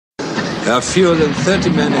There are fewer than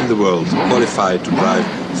 30 men in the world qualified to drive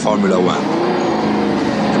Formula One.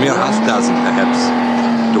 A mere half dozen,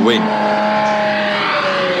 perhaps, to win.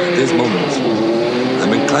 At this moment,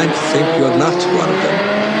 I'm inclined to think you are not one of them.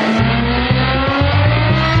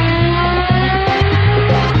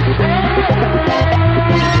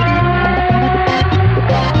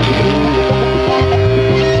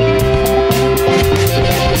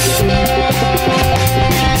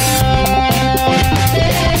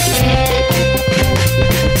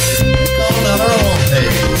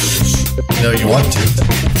 No, you want to.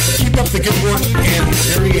 Keep up the good work, and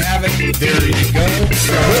there you have it. There you go.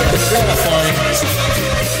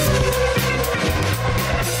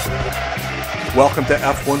 Welcome to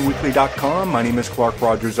F1Weekly.com. My name is Clark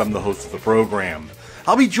Rogers. I'm the host of the program.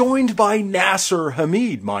 I'll be joined by NASIR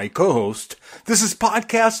Hamid, my co-host. This is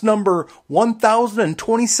podcast number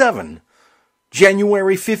 1027,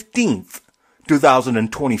 January 15th,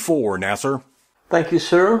 2024. NASIR. Thank you,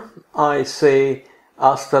 sir. I say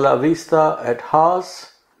hasta la vista at Haas.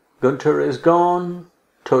 Gunter is gone.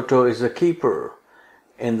 Toto is a keeper.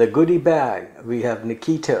 In the goodie bag, we have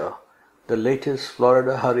Nikita, the latest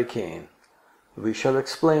Florida hurricane. We shall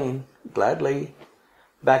explain, gladly.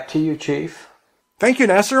 Back to you, Chief. Thank you,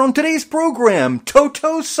 NASIR. On today's program,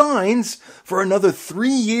 Toto signs for another 3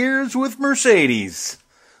 years with Mercedes.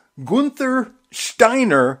 Günther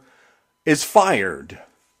Steiner is fired.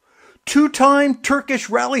 Two-time Turkish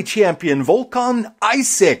rally champion Volkan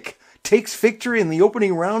Isik takes victory in the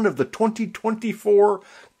opening round of the 2024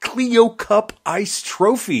 Clio Cup Ice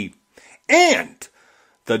Trophy. And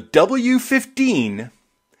the W15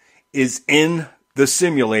 is in the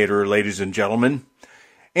simulator, ladies and gentlemen.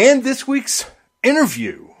 And this week's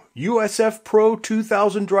interview, USF Pro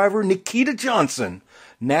 2000 driver Nikita Johnson.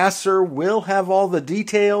 NASIR will have all the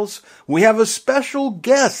details. We have a special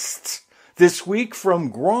guest this week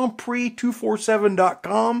from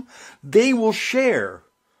GrandPrix247.com. They will share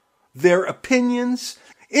their opinions,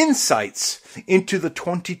 insights into the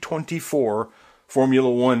 2024 Formula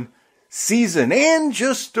One season. And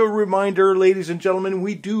just a reminder, ladies and gentlemen,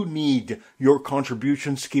 we do need your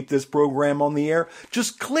contributions to keep this program on the air.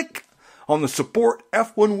 Just click on the Support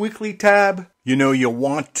F1 Weekly tab. You know you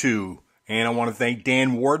want to. And I want to thank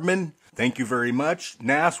Dan Wardman. Thank you very much.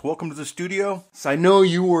 Nas, welcome to the studio. So I know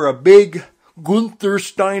you were a big Günther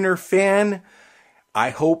Steiner fan.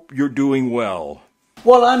 I hope you're doing well.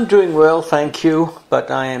 Well, I'm doing well, thank you, but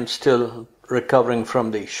I am still recovering from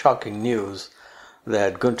the shocking news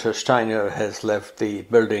that Günther Steiner has left the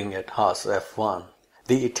building at Haas F1.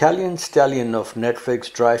 The Italian stallion of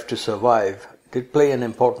Netflix Drive to Survive did play an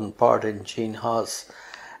important part in Gene Haas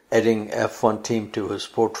adding F1 team to his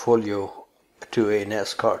portfolio to a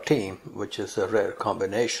NASCAR team, which is a rare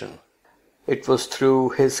combination. It was through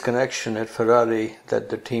his connection at Ferrari that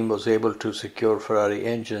the team was able to secure Ferrari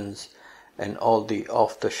engines and all the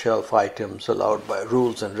off-the-shelf items allowed by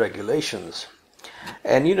rules and regulations.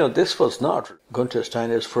 And this was not Günther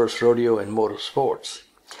Steiner's first rodeo in motorsports.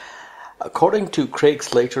 According to Craig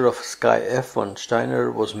Slater of Sky F1, Steiner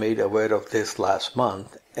was made aware of this last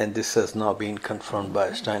month, and this has now been confirmed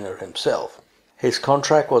by Steiner himself. His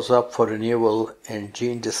contract was up for renewal, and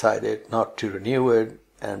Gene decided not to renew it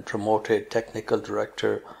and promoted technical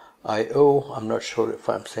director I.O. I'm not sure if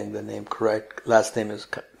I'm saying the name correct. Last name is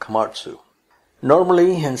Komatsu.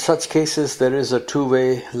 Normally, in such cases, there is a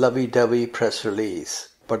two-way lovey-dovey press release,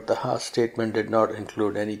 but the Haas statement did not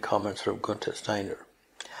include any comments from Günther Steiner.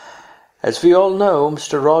 As we all know,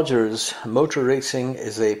 Mr. Rogers, motor racing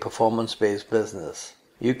is a performance-based business.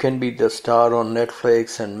 You can be the star on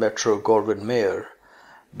Netflix and Metro-Goldwyn-Mayer,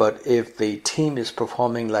 but if the team is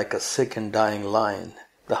performing like a sick and dying lion,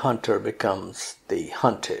 the hunter becomes the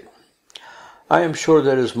hunted. I am sure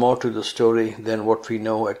there is more to the story than what we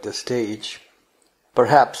know at this stage.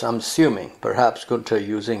 Perhaps Günther,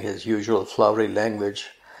 using his usual flowery language,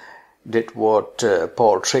 did what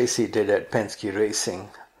Paul Tracy did at Penske Racing,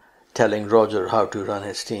 telling Roger how to run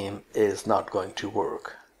his team is not going to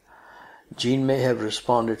work. Gene may have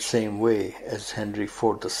responded same way as Henry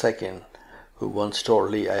Ford II, who once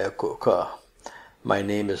told Lee Iacocca, "My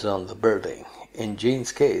name is on the building." In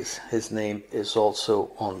Gene's case, his name is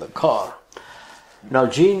also on the car. Now,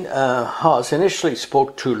 Gene Haas initially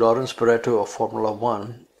spoke to Lawrence Barretto of Formula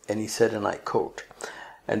One, and he said, and I quote,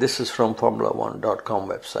 and this is from Formula1.com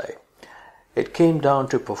website, "It came down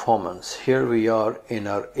to performance. Here we are in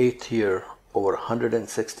our 8th year, over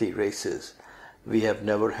 160 races. We have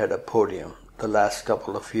never had a podium. The last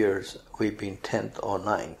couple of years, we've been 10th or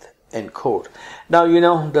 9th, end quote. Now,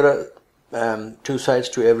 there are two sides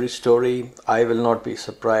to every story. I will not be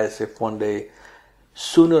surprised if one day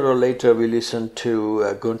Sooner or later, we listened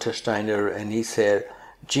to Gunther Steiner, and he said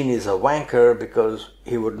Gene is a wanker because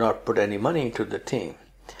he would not put any money into the team.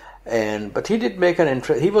 But he did make an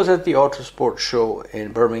interest. He was at the Autosport show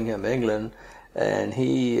in Birmingham, England, and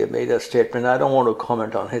he made a statement. I don't want to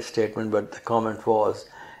comment on his statement, but the comment was,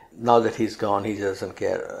 now that he's gone, he doesn't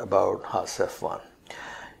care about Haas F1.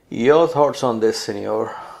 Your thoughts on this,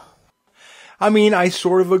 Senor? I mean, I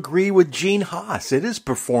sort of agree with Gene Haas. It is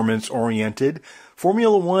performance-oriented.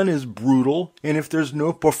 Formula One is brutal, and if there's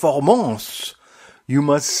no performance, you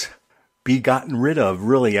must be gotten rid of,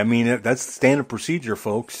 really. I mean, that's standard procedure,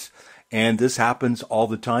 folks, and this happens all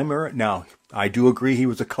the time. Now, I do agree he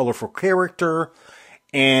was a colorful character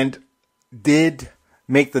and did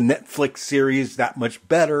make the Netflix series that much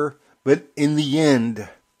better, but in the end,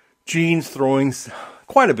 Gene's throwing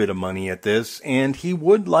quite a bit of money at this, and he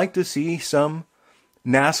would like to see some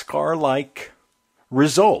NASCAR-like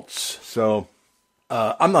results. So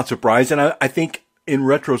I'm not surprised, and I think in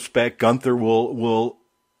retrospect, Gunther will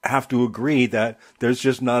have to agree that there's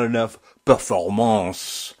just not enough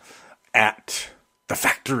performance at the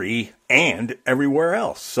factory and everywhere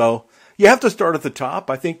else. So you have to start at the top.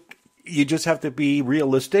 I think you just have to be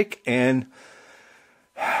realistic, and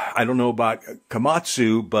I don't know about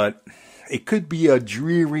Komatsu, but it could be a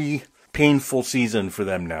dreary, painful season for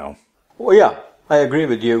them now. Well, yeah, I agree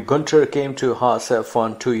with you. Gunther came to Haas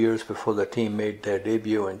F1 2 years before the team made their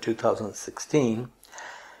debut in 2016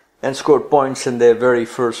 and scored points in their very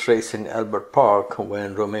first race in Albert Park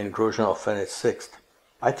when Romain Grosjean finished sixth.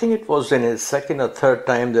 I think it was in his second or third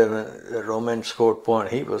time that Romain scored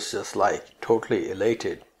point. He was just like totally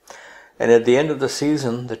elated. And at the end of the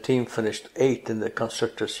season, the team finished eighth in the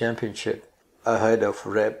Constructors' Championship ahead of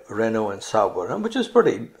Renault and Sauber, which is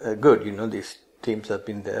pretty good. You know, these teams have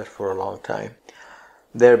been there for a long time.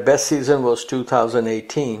 Their best season was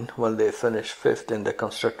 2018 when they finished fifth in the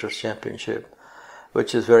Constructors' Championship,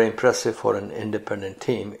 which is very impressive for an independent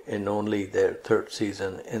team in only their third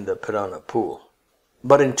season in the Piranha Pool.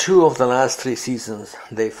 But in 2 of the last 3 seasons,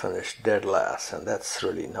 they finished dead last, and that's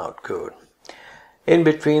really not good. In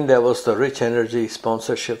between, there was the Rich Energy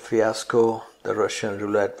sponsorship fiasco, the Russian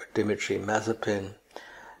roulette with Dmitry Mazepin,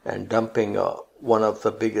 and dumping one of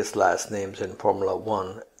the biggest last names in Formula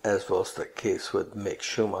One, as was the case with Mick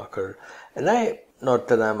Schumacher. And not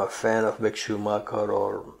that I'm a fan of Mick Schumacher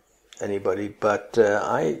or anybody, but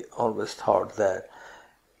I always thought that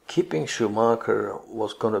keeping Schumacher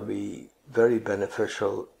was going to be very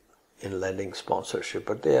beneficial in lending sponsorship,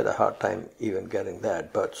 but they had a hard time even getting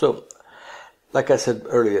that. But so, like I said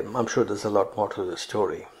earlier, I'm sure there's a lot more to the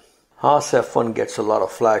story. Haas F1 gets a lot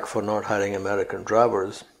of flack for not hiring American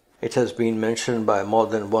drivers. It has been mentioned by more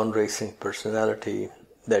than one racing personality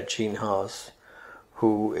that Gene Haas,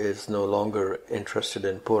 who is no longer interested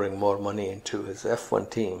in pouring more money into his F1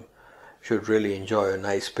 team, should really enjoy a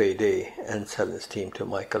nice payday and sell his team to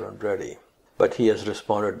Michael Andretti. But he has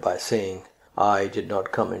responded by saying, I did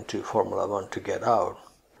not come into Formula One to get out.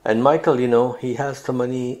 And Michael, you know, he has the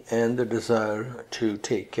money and the desire to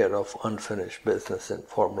take care of unfinished business in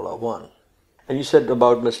Formula One. And you said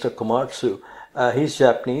about Mr. Komatsu, he's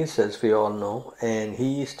Japanese, as we all know, and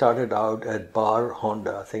he started out at Bar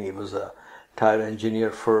Honda. I think he was a tire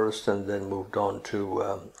engineer first and then moved on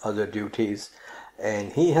to other duties.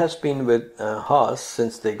 And he has been with Haas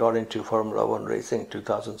since they got into Formula One racing in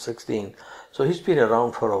 2016. So he's been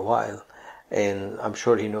around for a while, and I'm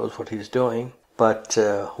sure he knows what he's doing. But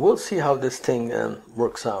we'll see how this thing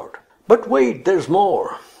works out. But wait, there's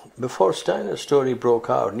more. Before Steiner's story broke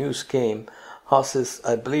out, news came. Haas's,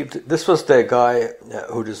 I believe, this was the guy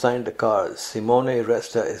who designed the cars. Simone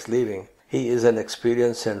Resta is leaving. He is an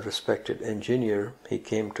experienced and respected engineer. He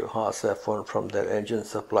came to Haas F1 from their engine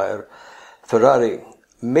supplier, Ferrari.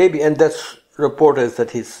 Maybe, and that's report is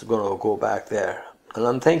that he's going to go back there. And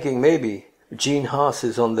I'm thinking maybe Gene Haas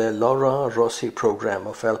is on the Laurent Rossi program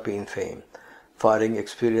of Alpine fame. Firing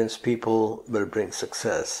experienced people will bring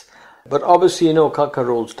success. But obviously, you know, Kaka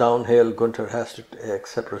rolls downhill. Gunther has to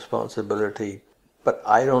accept responsibility. But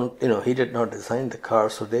I don't, you know, he did not design the car.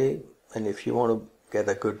 So and if you want to get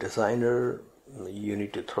a good designer, you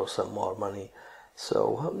need to throw some more money.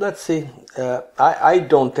 So let's see. I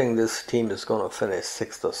don't think this team is going to finish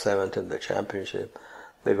 6th or 7th in the championship.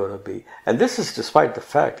 They're going to be, and this is despite the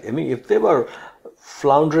fact, I mean, if they were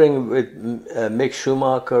floundering with Mick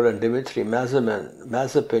Schumacher and Dmitry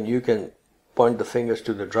Mazepin, you can point the fingers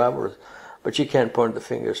to the drivers, but you can't point the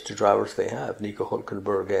fingers to drivers they have, Nico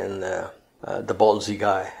Hülkenberg and the ballsy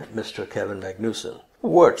guy, Mr. Kevin Magnussen.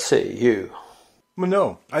 What say you? Well,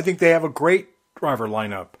 no, I think they have a great driver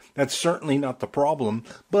lineup. That's certainly not the problem,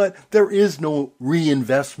 but there is no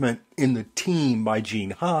reinvestment in the team by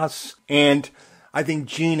Gene Haas, and I think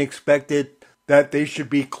Gene expected that they should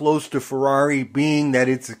be close to Ferrari, being that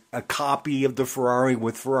it's a copy of the Ferrari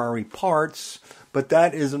with Ferrari parts, but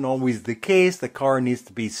that isn't always the case. The car needs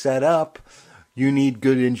to be set up. You need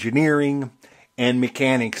good engineering and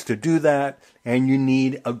mechanics to do that, and you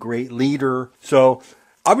need a great leader. So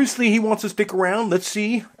obviously, he wants to stick around. Let's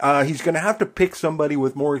see. He's going to have to pick somebody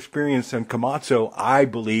with more experience than Komatsu, I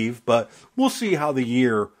believe, but we'll see how the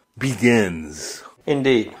year begins.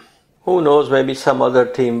 Indeed. Who knows, maybe some other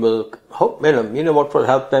team will hope, you know what will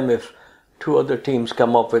help them if two other teams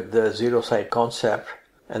come up with the zero-side concept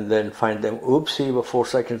and then find them, oopsie, we're 4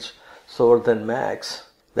 seconds slower than Max.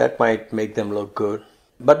 That might make them look good.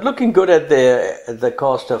 But looking good at the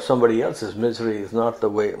cost of somebody else's misery is not the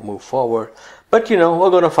way to move forward. But we're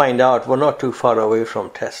going to find out. We're not too far away from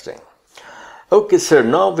testing. Okay, sir,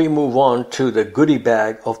 now we move on to the goodie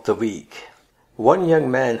bag of the week. One young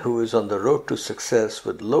man who is on the road to success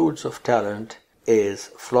with loads of talent is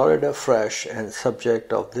Florida fresh and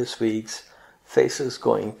subject of this week's Faces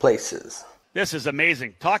Going Places. This is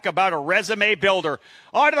amazing. Talk about a resume builder.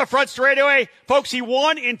 Onto the front straightaway. Folks, he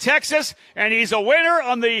won in Texas, and he's a winner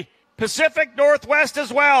on the Pacific Northwest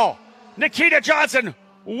as well. Nikita Johnson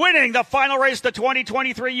winning the final race of the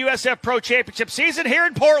 2023 USF Pro Championship season here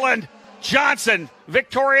in Portland. Johnson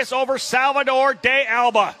victorious over Salvador de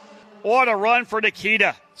Alba. What a run for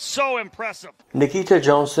Nikita. So impressive. Nikita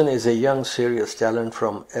Johnson is a young, serious talent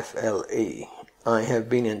from FLA. I have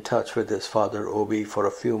been in touch with his father, Obi, for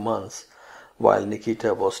a few months while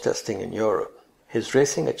Nikita was testing in Europe. His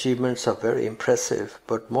racing achievements are very impressive,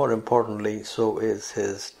 but more importantly, so is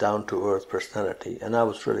his down-to-earth personality, and I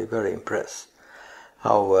was really very impressed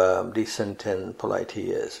how decent and polite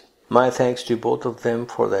he is. My thanks to both of them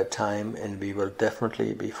for their time, and we will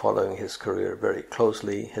definitely be following his career very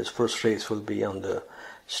closely. His first race will be on the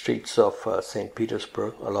streets of St.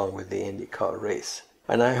 Petersburg along with the IndyCar race.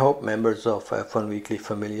 And I hope members of F1 Weekly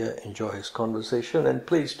Familia enjoy his conversation, and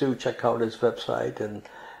please do check out his website, and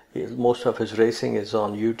most of his racing is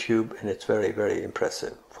on YouTube, and it's very, very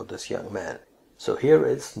impressive for this young man. So here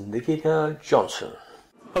is Nikita Johnson.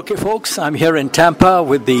 Okay, folks, I'm here in Tampa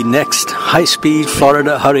with the next high-speed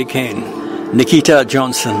Florida Hurricane, Nikita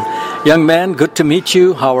Johnson. Young man, good to meet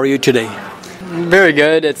you. How are you today? Very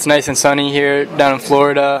good. It's nice and sunny here down in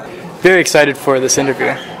Florida. Very excited for this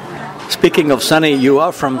interview. Speaking of sunny, you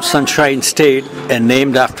are from Sunshine State and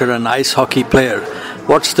named after an ice hockey player.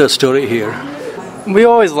 What's the story here? We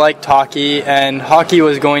always liked hockey, and hockey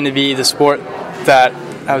was going to be the sport that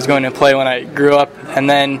I was going to play when I grew up. And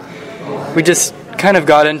then we just kind of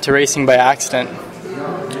got into racing by accident.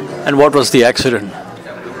 And what was the accident?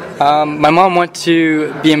 My mom went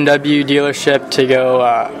to BMW dealership to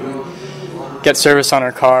go get service on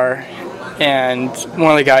her car, and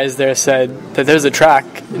one of the guys there said that there's a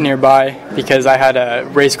track nearby because I had a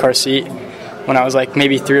race car seat when I was like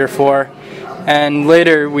maybe 3 or 4. And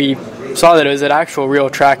later we saw that it was an actual real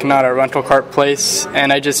track, not a rental cart place,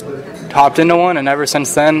 and I just hopped into one, and ever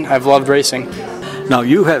since then I've loved racing. Now,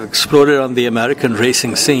 you have exploded on the American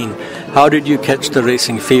racing scene. How did you catch the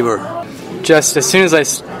racing fever? Just as soon as I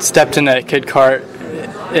stepped in a kid kart,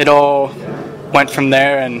 it all went from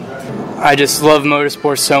there, and I just love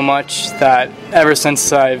motorsports so much that ever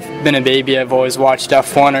since I've been a baby, I've always watched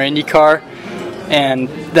F1 or IndyCar, and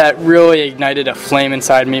that really ignited a flame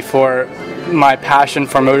inside me for my passion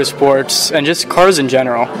for motorsports and just cars in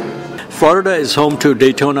general. Florida is home to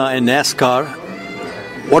Daytona and NASCAR.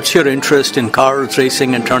 What's your interest in cars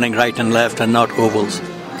racing and turning right and left and not ovals?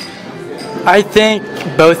 I think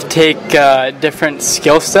both take a different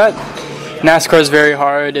skill set. NASCAR is very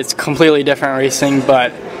hard. It's completely different racing,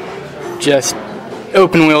 but just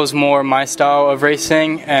open wheel is more my style of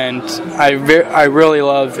racing, and I really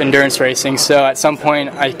love endurance racing. So at some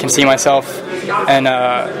point I can see myself in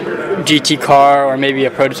a GT car or maybe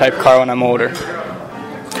a prototype car when I'm older.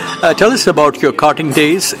 Tell us about your karting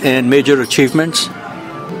days and major achievements.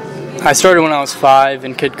 I started when I was 5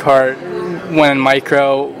 in kid kart, went in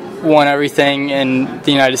micro, won everything in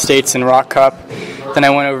the United States in Rock Cup. Then I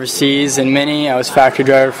went overseas in Mini. I was factory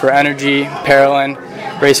driver for Energy, Parolin,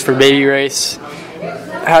 raced for Baby Race.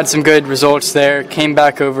 Had some good results there. Came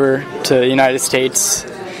back over to the United States,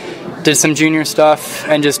 did some junior stuff,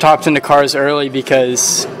 and just hopped into cars early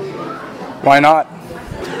because why not?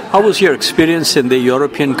 How was your experience in the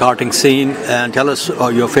European karting scene? And tell us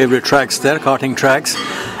your favorite tracks, their karting tracks.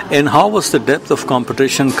 And how was the depth of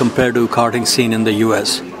competition compared to karting scene in the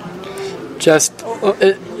U.S.? Just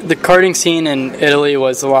the karting scene in Italy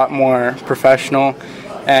was a lot more professional,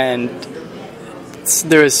 and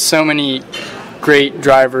there was so many great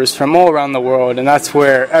drivers from all around the world, and that's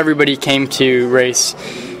where everybody came to race,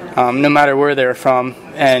 no matter where they were from,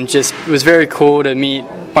 and just it was very cool to meet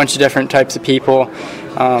a bunch of different types of people.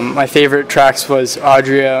 My favorite tracks was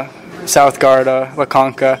Adria, South Garda, La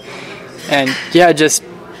Conca, and yeah, just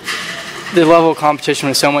the level of competition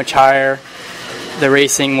was so much higher. The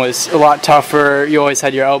racing was a lot tougher. You always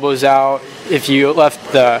had your elbows out. If you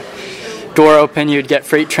left the door open, you'd get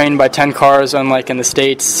freight trained by 10 cars, unlike in the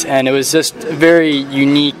States, and it was just a very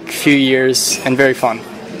unique few years and very fun.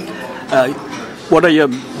 What are your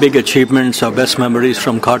big achievements or best memories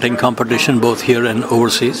from karting competition, both here and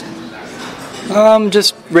overseas?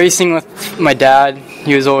 Just racing with my dad.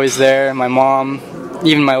 He was always there. My mom,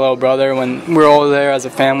 even my little brother. When we were all there as a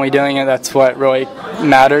family doing it, that's what really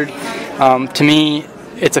mattered. To me,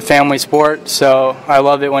 it's a family sport, so I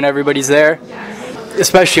love it when everybody's there.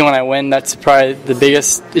 Especially when I win, that's probably the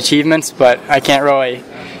biggest achievements, but I can't really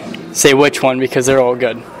say which one because they're all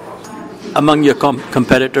good. Among your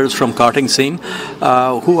competitors from karting scene,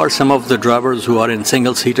 who are some of the drivers who are in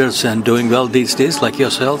single-seaters and doing well these days, like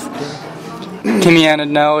yourself? Kimi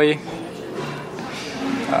Antonelli,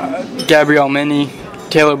 Gabriel Mini,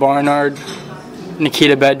 Taylor Barnard,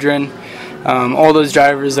 Nikita Bedrin, all those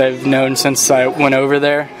drivers I've known since I went over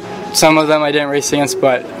there. Some of them I didn't race against,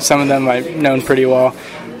 but some of them I've known pretty well.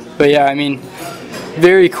 But yeah, I mean,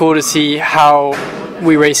 very cool to see how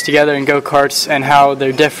we race together in go-karts and how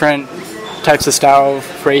they're different types of style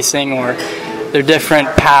of racing, or they're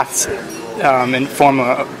different paths in form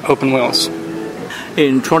of open wheels.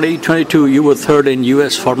 In 2022, you were third in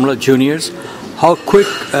U.S. Formula Juniors. How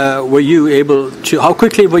quickly were you able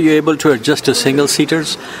to adjust to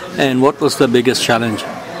single-seaters, and what was the biggest challenge?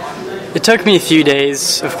 It took me a few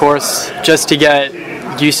days, of course, just to get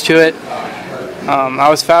used to it. I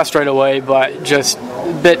was fast right away, but just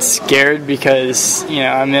a bit scared because,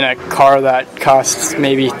 I'm in a car that costs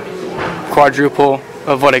maybe quadruple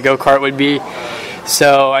of what a go-kart would be.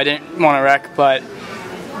 So I didn't want to wreck, but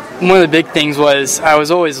one of the big things was I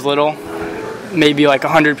was always little, maybe like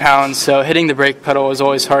 100 pounds, so hitting the brake pedal was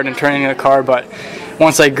always hard and turning the car, but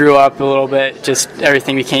once I grew up a little bit, just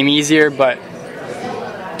everything became easier, but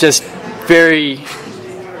just very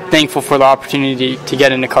thankful for the opportunity to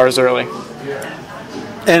get into cars early.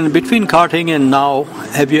 And between karting and now,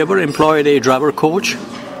 have you ever employed a driver coach?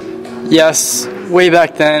 Yes, way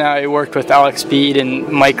back then I worked with Alex Speed and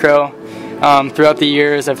Micro. Throughout the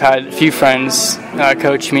years I've had a few friends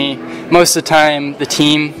coach me. Most of the time the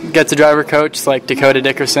team gets a driver coach like Dakota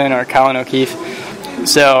Dickerson or Colin O'Keefe.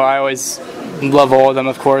 So I always love all of them,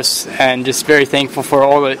 of course, and just very thankful for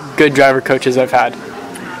all the good driver coaches I've had.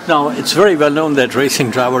 Now, it's very well known that racing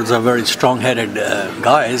drivers are very strong-headed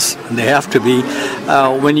guys. They have to be.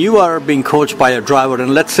 When you are being coached by a driver,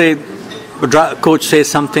 and let's say a coach says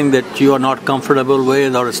something that you are not comfortable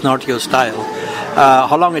with or it's not your style,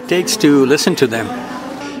 how long it takes to listen to them?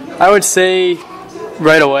 I would say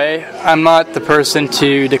right away, I'm not the person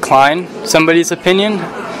to decline somebody's opinion.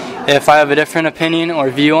 If I have a different opinion or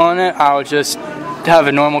view on it, I'll just have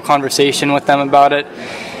a normal conversation with them about it.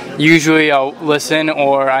 Usually I'll listen,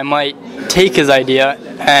 or I might take his idea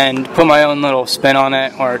and put my own little spin on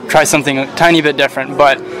it or try something a tiny bit different,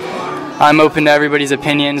 but I'm open to everybody's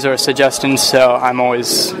opinions or suggestions, so I'm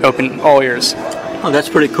always open, all ears. Oh, that's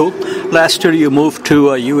pretty cool. Last year you moved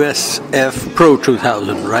to a USF Pro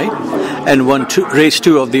 2000, right? And won race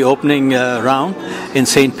 2 of the opening round in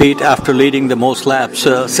St. Pete after leading the most laps.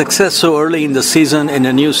 Success so early in the season in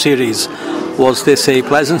a new series. Was this a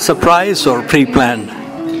pleasant surprise or pre-planned?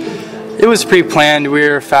 It was pre-planned. We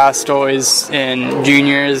were fast always in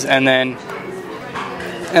juniors, and then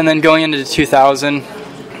going into 2000,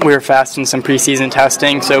 we were fast in some preseason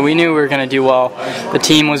testing, so we knew we were going to do well. The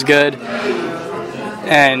team was good,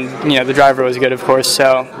 and the driver was good, of course.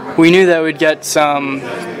 So we knew that we'd get some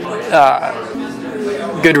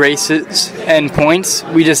good races and points.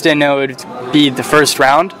 We just didn't know it would be the first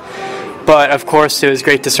round, but of course it was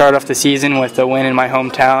great to start off the season with a win in my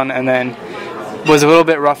hometown, and then was a little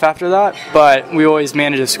bit rough after that, but we always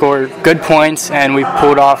managed to score good points, and we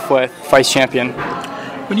pulled off with vice champion.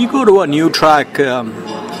 When you go to a new track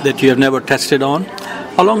that you have never tested on,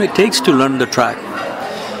 how long it takes to learn the track?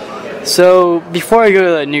 So before I go to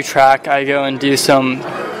the new track, I go and do some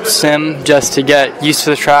sim just to get used to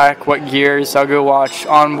the track, what gears. I'll go watch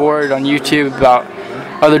onboard on YouTube about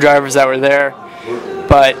other drivers that were there,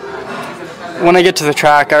 but when I get to the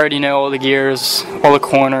track, I already know all the gears, all the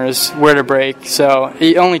corners, where to brake, so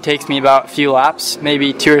it only takes me about a few laps,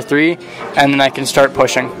 maybe 2 or 3, and then I can start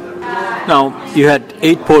pushing. Now, you had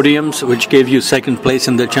 8 podiums, which gave you second place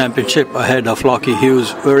in the championship ahead of Lockie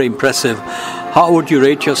Hughes. Very impressive. How would you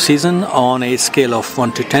rate your season on a scale of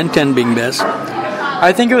 1 to 10, 10 being best?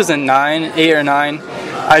 I think it was a 9, 8 or 9.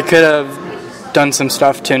 I could have done some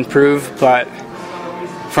stuff to improve, but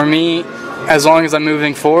for me, as long as I'm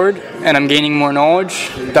moving forward and I'm gaining more knowledge,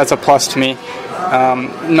 that's a plus to me.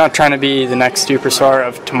 I'm not trying to be the next superstar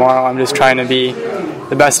of tomorrow. I'm just trying to be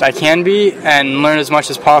the best I can be and learn as much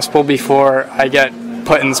as possible before I get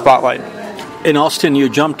put in the spotlight. In Austin, you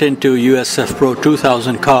jumped into USF Pro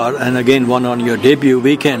 2000 car and again won on your debut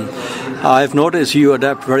weekend. I've noticed you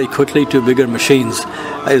adapt very quickly to bigger machines.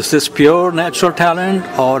 Is this pure natural talent,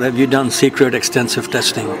 or have you done secret extensive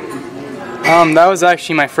testing? That was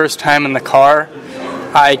actually my first time in the car.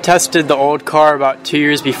 I tested the old car about 2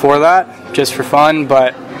 years before that, just for fun,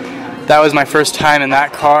 but that was my first time in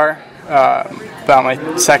that car, about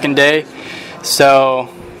my second day. So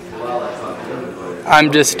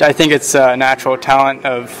I think it's a natural talent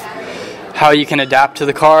of how you can adapt to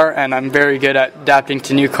the car, and I'm very good at adapting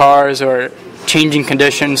to new cars or changing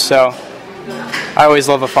conditions, so I always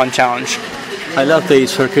love a fun challenge. I love the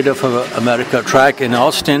Circuit of America track in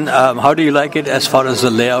Austin. How do you like it as far as the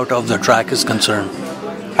layout of the track is concerned?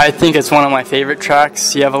 I think it's one of my favorite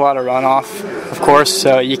tracks. You have a lot of runoff, of course,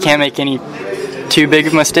 so you can't make any too big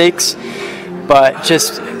of mistakes, but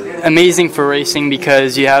just amazing for racing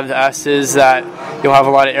because you have the S's that you'll have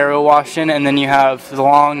a lot of aero wash in, and then you have the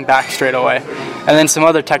long back straightaway, and then some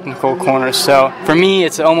other technical corners. So for me,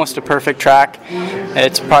 it's almost a perfect track.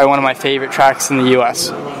 It's probably one of my favorite tracks in the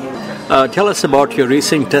U.S. Tell us about your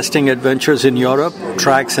recent testing adventures in Europe,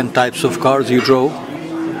 tracks and types of cars you drove.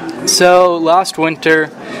 So last winter,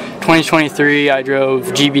 2023, I drove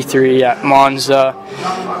GB3 at Monza,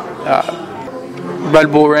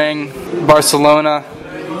 Red Bull Ring, Barcelona,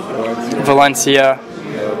 Valencia,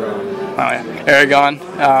 Aragon,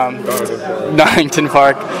 Donington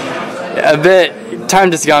Park.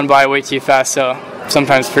 Time just gone by way too fast, so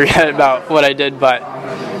sometimes forget about what I did, but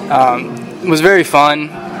it was very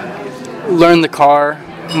fun. Learned the car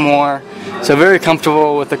more, so very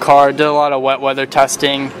comfortable with the car. Did a lot of wet weather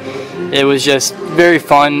testing. It was just very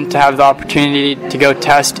fun to have the opportunity to go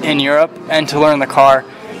test in Europe and to learn the car.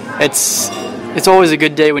 It's always a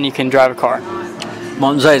good day when you can drive a car.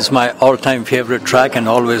 Monza is my all-time favorite track and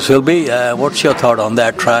always will be. What's your thought on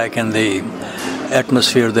that track and the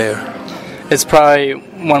atmosphere there? It's probably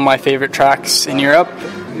one of my favorite tracks in Europe.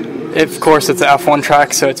 Of course, it's an F1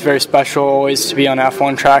 track, so it's very special always to be on an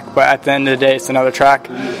F1 track, but at the end of the day, it's another track.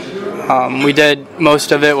 We did,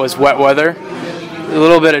 most of it was wet weather, a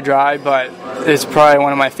little bit of dry, but it's probably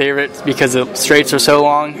one of my favorites because the straights are so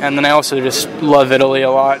long, and then I also just love Italy a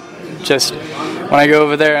lot. Just when I go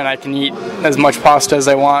over there and I can eat as much pasta as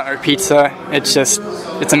I want or pizza,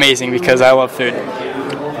 it's amazing because I love food.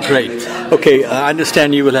 Great. Okay, I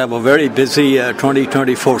understand you will have a very busy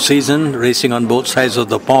 2024 season racing on both sides of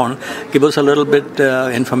the pond. Give us a little bit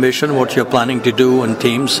information what you're planning to do in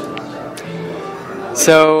teams.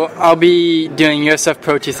 So I'll be doing USF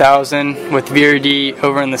Pro 2000 with VRD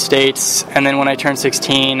over in the States, and then when I turn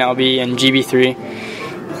 16, I'll be in GB3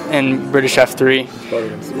 and British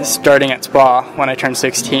F3 starting at Spa when I turn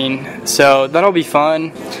 16. So that'll be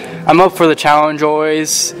fun. I'm up for the challenge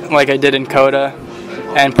always, like I did in Coda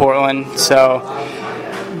and Portland. So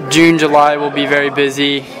June, July will be very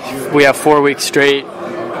busy. We have 4 weeks straight,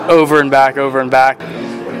 over and back.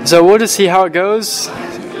 So we'll just see how it goes.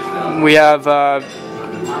 We have,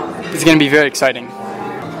 it's going to be very exciting.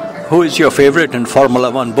 Who is your favorite in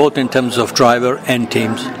Formula One, both in terms of driver and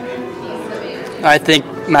teams? I think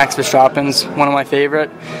Max Verstappen's one of my favorite.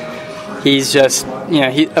 He's just,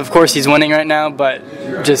 of course he's winning right now, but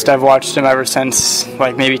just I've watched him ever since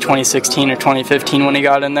like maybe 2016 or 2015 when he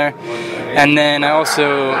got in there. And then I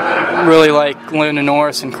also really like Lando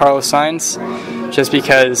Norris and Carlos Sainz, just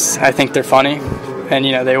because I think they're funny, and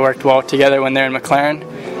they worked well together when they're in McLaren.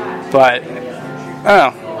 But I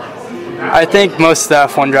don't know. I think most of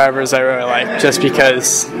the F1 drivers I really like, just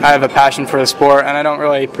because I have a passion for the sport, and I don't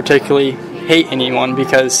really particularly hate anyone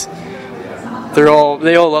because they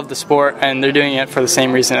all love the sport and they're doing it for the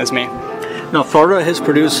same reason as me. Now, Florida has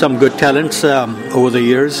produced some good talents over the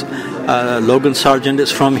years. Logan Sargent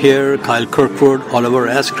is from here, Kyle Kirkwood, Oliver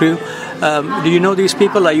Askew. Do you know these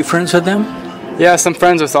people? Are you friends with them? Yes, I'm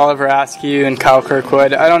friends with Oliver Askew and Kyle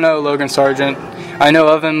Kirkwood. I don't know Logan Sargent. I know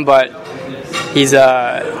of him, but he's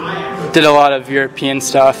did a lot of European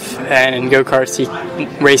stuff, and in go-karts he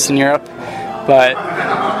raced in Europe. But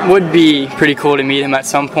would be pretty cool to meet him at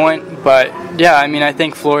some point. But yeah, I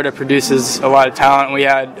think Florida produces a lot of talent. We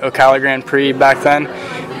had Ocala Grand Prix back then,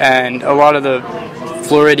 and a lot of the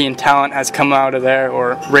Floridian talent has come out of there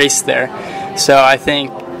or raced there. So I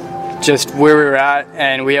think just where we're at,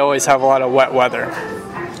 and we always have a lot of wet weather.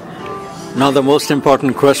 Now the most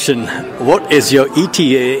important question, what is your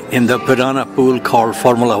ETA in the Piranha pool called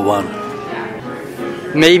Formula One?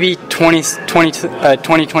 Maybe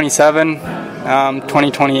 2027,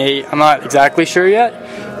 2028. I'm not exactly sure yet,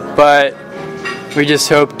 but we just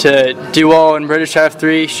hope to do well in British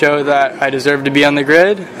F3, show that I deserve to be on the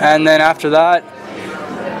grid, and then after that,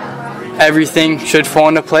 everything should fall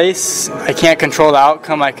into place. I can't control the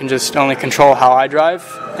outcome, I can just only control how I drive,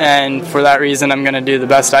 and for that reason I'm going to do the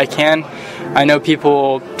best I can. I know people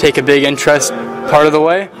will take a big interest part of the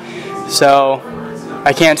way, so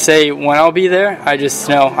I can't say when I'll be there, I just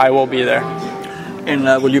know I will be there. And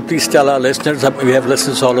will you please tell our listeners, we have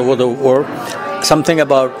listeners all over the world, something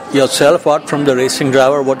about yourself, apart from the racing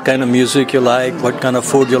driver, what kind of music you like, what kind of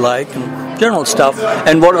food you like, and general stuff,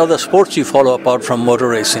 and what other sports you follow apart from motor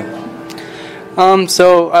racing?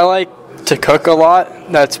 So I like to cook a lot.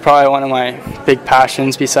 That's probably one of my big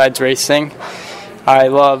passions besides racing. I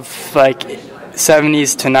love like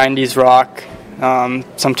 70s to 90s rock,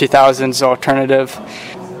 some 2000s alternative.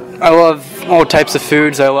 I love all types of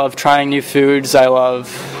foods. I love trying new foods. I love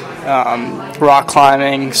rock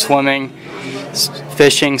climbing, swimming,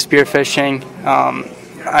 fishing, spearfishing. I'm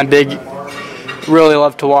really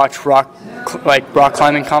love to watch rock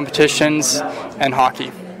climbing competitions and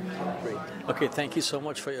hockey. Okay, thank you so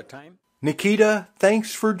much for your time. Nikita,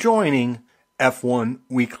 thanks for joining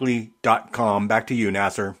F1Weekly.com. Back to you,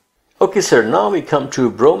 Nasir. Okay, sir, now we come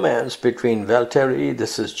to bromance between Valtteri,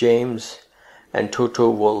 this is James, and Toto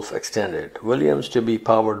Wolff Extended. Williams to be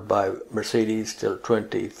powered by Mercedes till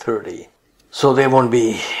 2030. So they won't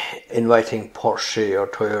be inviting Porsche or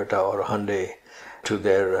Toyota or Hyundai to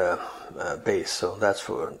their base. So that's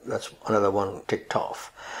another one ticked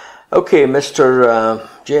off. Okay, Mr.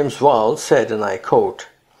 James Wall said, and I quote,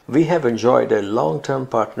 "We have enjoyed a long-term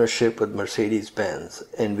partnership with Mercedes-Benz,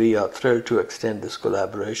 and we are thrilled to extend this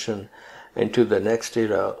collaboration into the next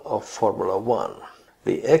era of Formula One.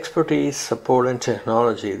 The expertise, support, and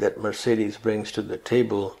technology that Mercedes brings to the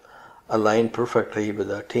table align perfectly with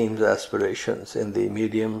our team's aspirations in the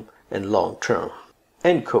medium and long term."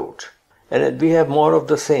 End quote. And we have more of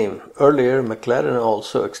the same. Earlier, McLaren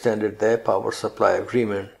also extended their power supply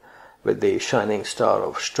agreement with the Shining Star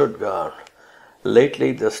of Stuttgart.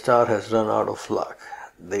 Lately, the star has run out of luck.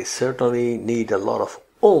 They certainly need a lot of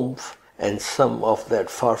oomph and some of that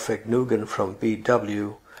far-fetched nougat from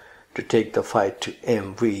VW to take the fight to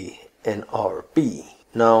MV and RB.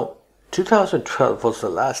 Now, 2012 was the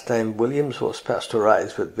last time Williams was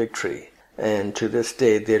pasteurized with victory, and to this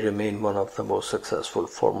day they remain one of the most successful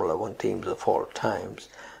Formula One teams of all times,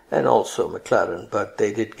 and also McLaren, but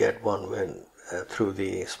they did get one win through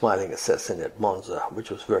the Smiling Assassin at Monza, which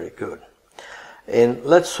was very good. And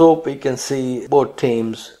let's hope we can see both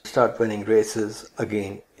teams start winning races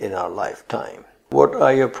again in our lifetime. What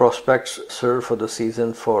are your prospects, sir, for the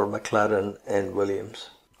season for McLaren and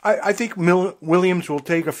Williams? I think Williams will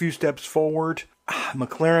take a few steps forward.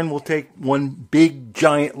 McLaren will take one big,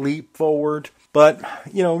 giant leap forward. But,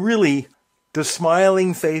 really, the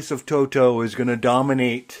smiling face of Toto is going to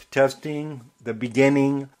dominate testing, the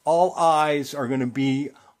beginning. All eyes are going to be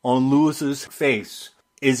on Lewis's face.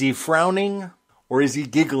 Is he frowning or is he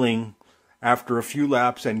giggling after a few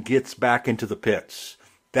laps and gets back into the pits?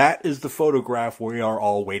 That is the photograph we are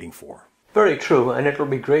all waiting for. Very true, and it will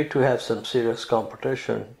be great to have some serious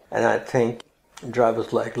competition. And I think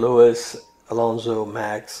drivers like Lewis, Alonso,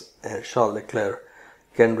 Max, and Charles Leclerc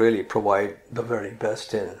can really provide the very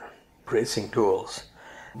best in racing duels.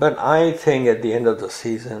 But I think at the end of the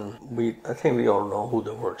season, I think we all know who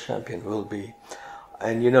the world champion will be.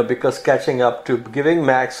 And because catching up to giving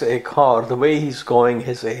Max a car, the way he's going,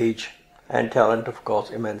 his age and talent, of course,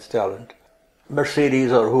 immense talent,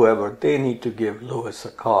 Mercedes or whoever, they need to give Lewis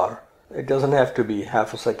a car. It doesn't have to be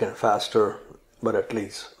half a second faster, but at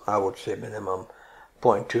least I would say minimum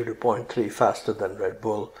 0.2 to 0.3 faster than Red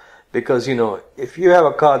Bull. Because, if you have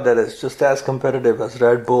a car that is just as competitive as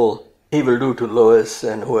Red Bull, he will do to Lewis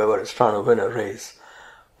and whoever is trying to win a race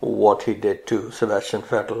what he did to Sebastian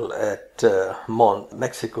Vettel at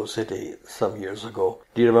Mexico City some years ago.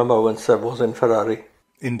 Do you remember when Seb was in Ferrari?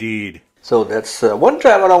 Indeed. So that's one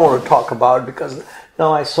driver I want to talk about, because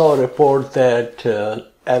now I saw a report that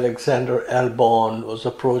Alexander Albon was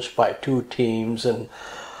approached by two teams and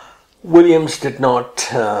Williams did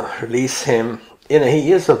not release him.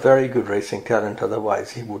 He is a very good racing talent,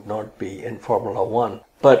 otherwise he would not be in Formula One.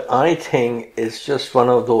 But I think it's just one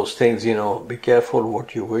of those things, be careful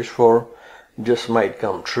what you wish for, just might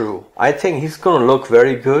come true. I think he's going to look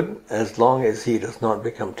very good as long as he does not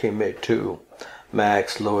become teammate to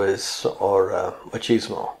Max, Lewis, or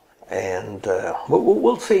Machismo. And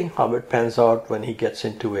we'll see how it pans out when he gets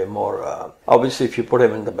into a more... obviously, if you put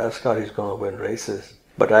him in the best car, he's going to win races.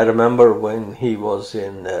 But I remember when he was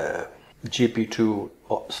in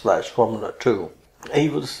GP2/Formula 2, he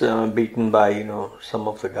was beaten by, some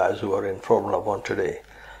of the guys who are in Formula 1 today.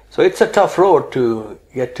 So it's a tough road to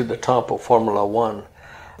get to the top of Formula 1.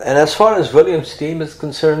 And as far as Williams' team is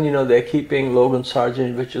concerned, they're keeping Logan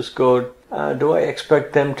Sargent, which is good. Do I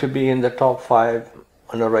expect them to be in the top 5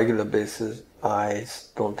 on a regular basis? I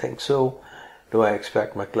don't think so. Do I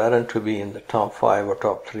expect McLaren to be in the top 5 or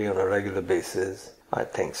top 3 on a regular basis? I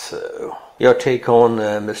think so. Your take on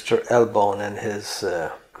Mr. Albon and his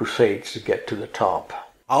crusades to get to the top?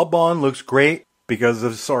 Albon looks great because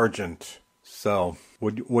of Sargent. So,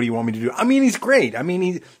 what do you want me to do? I mean, he's great. I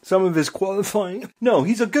mean, some of his qualifying... No,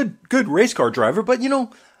 he's a good race car driver, but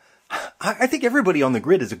I think everybody on the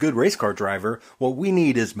grid is a good race car driver. What we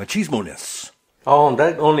need is machismo-ness. Oh,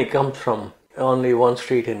 that only comes from only one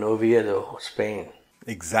street in Oviedo, Spain.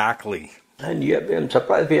 Exactly. And I'm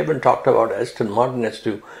surprised we haven't talked about Aston Martin as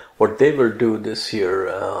to what they will do this year,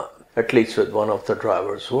 at least with one of the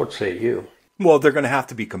drivers. What say you? Well, they're going to have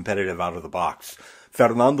to be competitive out of the box.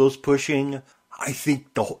 Fernando's pushing. I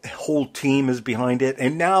think the whole team is behind it.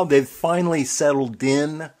 And now they've finally settled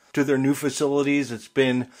in to their new facilities. It's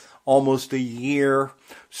been almost a year.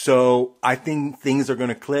 So I think things are going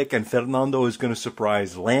to click, and Fernando is going to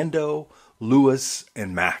surprise Lando, Lewis,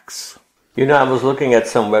 and Max. I was looking at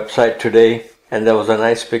some website today, and there was a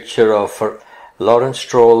nice picture of Lawrence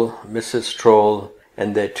Stroll, Mrs. Stroll,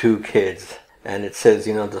 and their 2 kids. And it says,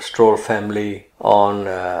 the Stroll family on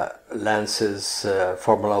Lance's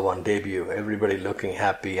Formula 1 debut. Everybody looking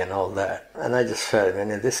happy and all that. And I just felt,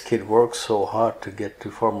 this kid works so hard to get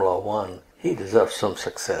to Formula 1. He deserves some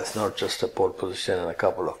success, not just a pole position and a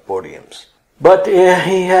couple of podiums. But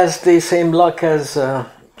he has the same luck as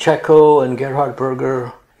Checo and Gerhard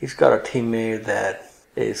Berger. He's got a teammate that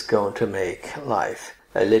is going to make life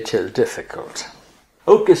a little difficult.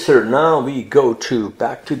 Okay, sir, now we go to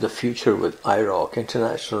Back to the Future with IROC,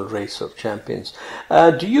 International Race of Champions.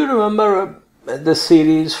 Do you remember the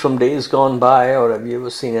series from days gone by, or have you ever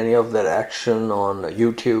seen any of that action on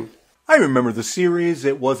YouTube? I remember the series.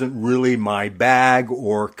 It wasn't really my bag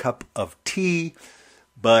or cup of tea,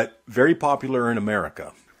 but very popular in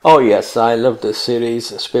America. Oh yes, I love this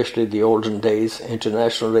series, especially the olden days.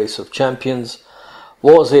 International Race of Champions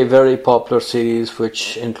was a very popular series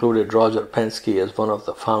which included Roger Penske as one of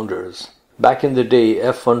the founders. Back in the day,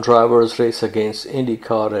 F1 drivers race against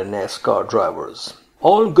IndyCar and NASCAR drivers.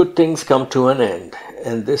 All good things come to an end,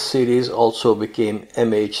 and this series also became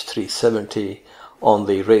MH370 on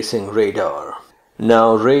the racing radar.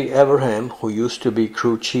 Now Ray Abraham, who used to be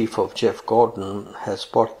crew chief of Jeff Gordon, has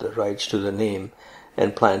bought the rights to the name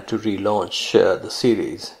and planned to relaunch the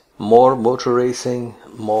series. More motor racing,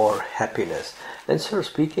 more happiness. And sir,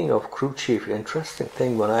 speaking of crew chief, interesting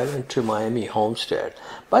thing, when I went to Miami Homestead,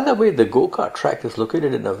 by the way, the go-kart track is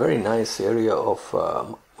located in a very nice area of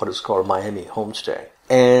what is called Miami Homestead.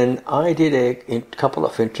 And I did a couple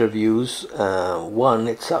of interviews. One,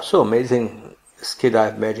 it's so amazing, this kid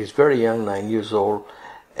I've met, he's very young, 9 years old,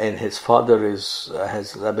 and his father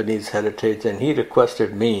has Lebanese heritage, and he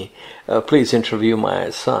requested me, please interview my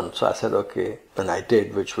son. So I said, okay, and I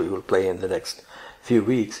did, which we will play in the next few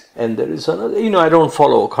weeks. And there is another, I don't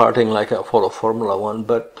follow karting like I follow Formula 1,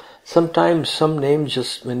 but sometimes some names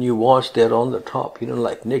just, when you watch, they're on the top,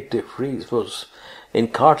 like Nick De Vries was, in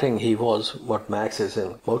karting, he was what Max is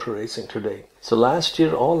in motor racing today. So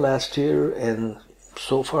all last year, and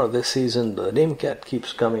so far this season, the name that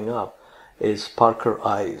keeps coming up is Parker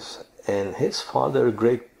Ives, and his father,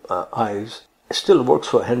 Greg Ives, still works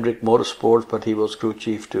for Hendrick Motorsports, but he was crew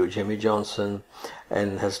chief to Jimmy Johnson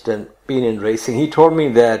and has been in racing. He told me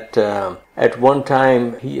that at one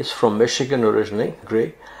time, he is from Michigan originally,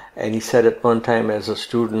 Greg, and he said at one time as a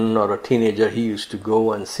student or a teenager, he used to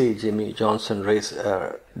go and see Jimmy Johnson race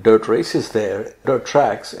dirt races there, dirt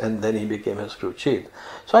tracks, and then he became his crew chief.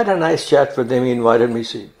 So I had a nice chat with him. He invited me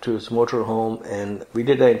to his motorhome, and we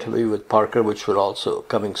did an interview with Parker, which will also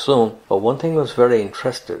coming soon. But one thing was very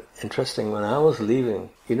interesting. When I was leaving,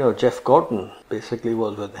 Jeff Gordon basically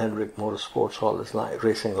was with Hendrick Motorsports all his life,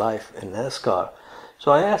 racing life in NASCAR.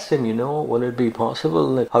 So I asked him, would it be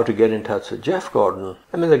possible how to get in touch with Jeff Gordon?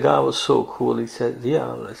 The guy was so cool. He said,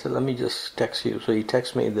 yeah. I said, let me just text you. So he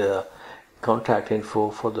texted me the contact info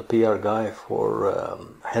for the PR guy for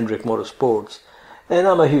Hendrick Motorsports. And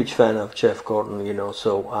I'm a huge fan of Jeff Gordon,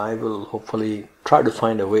 so I will hopefully try to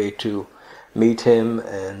find a way to meet him.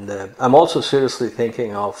 And I'm also seriously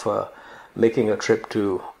thinking of making a trip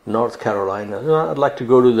to North Carolina. I'd like to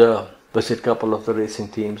go to visit a couple of the racing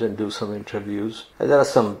teams and do some interviews. And there are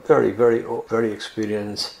some very, very, very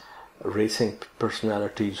experienced racing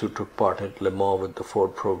personalities who took part at Le Mans with the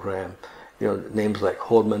Ford program. Names like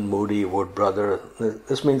Holman, Moody, Wood Brother.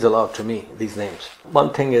 This means a lot to me, these names.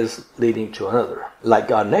 One thing is leading to another. Like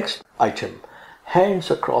our next item, Hands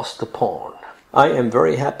Across the Pond. I am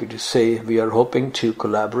very happy to say we are hoping to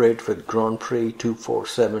collaborate with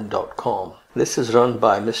GrandPrix247.com. This is run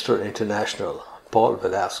by Mr. International, Paul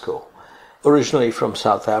Velasco, originally from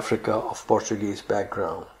South Africa of Portuguese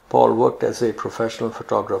background. Paul worked as a professional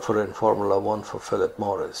photographer in Formula One for Philip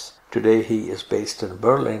Morris. Today he is based in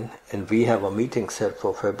Berlin, and we have a meeting set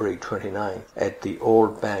for February 29th at the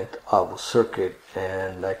Old Banked Owl Circuit,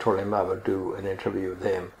 and I told him I would do an interview with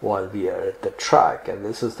him while we are at the track, and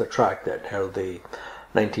this is the track that held the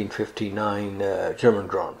 1959 German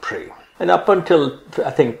Grand Prix. And up until,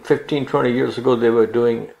 I think, 15-20 years ago, they were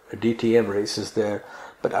doing DTM races there,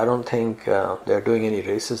 but I don't think they're doing any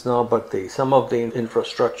races now, but some of the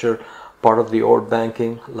infrastructure, part of the old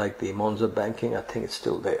banking, like the Monza banking, I think it's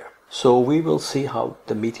still there. So we will see how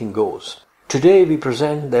the meeting goes. Today we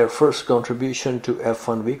present their first contribution to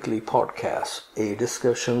F1 Weekly podcast, a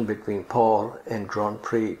discussion between Paul and Grand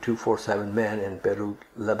Prix 247 man in Beirut,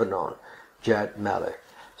 Lebanon, Jad Malik.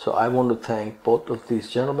 So I want to thank both of these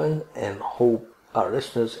gentlemen and hope our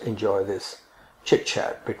listeners enjoy this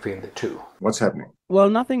chit-chat between the two. What's happening? Well,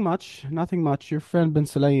 nothing much. Your friend Ben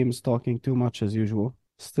Sulayem is talking too much as usual.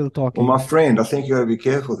 Still talking. Well, my friend, I think you got to be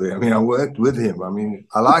careful there. I mean, I worked with him. I mean,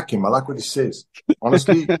 I like him. I like what he says.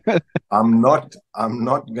 Honestly, I'm not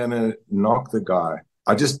going to knock the guy.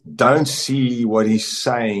 I just don't see what he's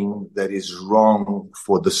saying that is wrong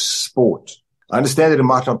for the sport. I understand that it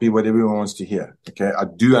might not be what everyone wants to hear. Okay. I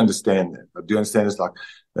do understand that. I do understand it's like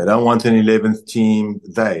they don't want an 11th team.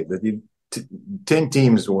 They 10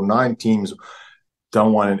 teams or 9 teams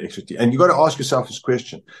don't want an extra team. And you got to ask yourself this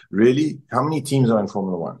question. Really? How many teams are in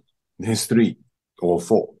Formula One? There's 3 or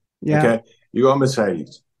 4. Yeah. Okay. You got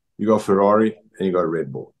Mercedes, you got Ferrari, and you got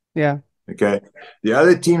Red Bull. Yeah. Okay. The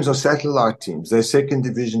other teams are satellite teams. They're second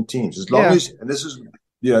division teams. As long as, and this is,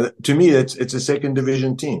 to me, it's a second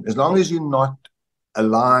division team. As long as you're not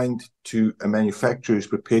aligned to a manufacturer who's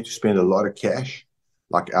prepared to spend a lot of cash,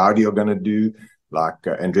 like Audi are going to do, like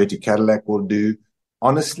Andretti Cadillac will do.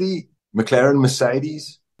 Honestly, McLaren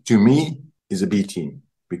Mercedes, to me, is a B team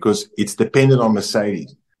because it's dependent on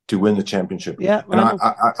Mercedes to win the championship. Yeah, and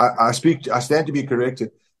I stand to be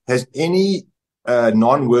corrected. Has any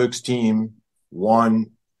non-works team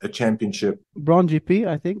won a championship? Braun GP,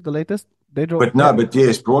 I think, the latest. They drove. But no, but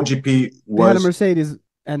yes, Braun GP was. They had a Mercedes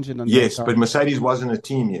engine on yes, but Mercedes wasn't a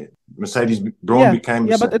team yet. Braun became.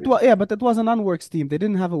 Yeah, but it was a non-works team. They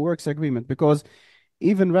didn't have a works agreement because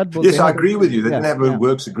even Red Bull. Yes, I agree with you. They didn't have a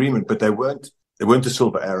works agreement, but they weren't the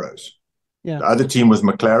Silver Arrows. Yeah. The other team was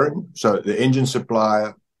McLaren. So the engine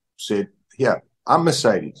supplier said, "Here, I'm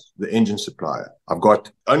Mercedes, the engine supplier. I've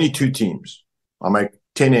got only 2 teams. I make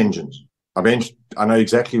 10 engines. I know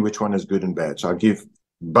exactly which one is good and bad. So I give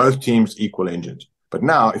both teams equal engines. But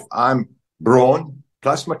now, if I'm Braun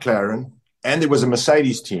plus McLaren, and there was a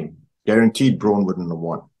Mercedes team, guaranteed Braun wouldn't have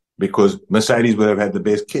won because Mercedes would have had the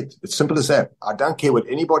best kit. It's simple as that. I don't care what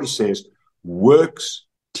anybody says. Works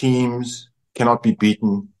teams cannot be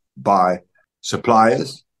beaten by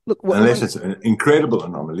suppliers unless it's an incredible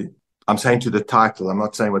anomaly. I'm saying to the title. I'm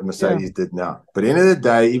not saying what Mercedes did now. But at the end of the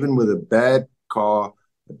day, even with a bad car,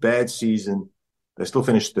 a bad season, they still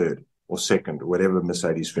finished 3rd. Or 2nd, or whatever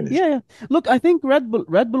Mercedes finished. Yeah. Look, I think Red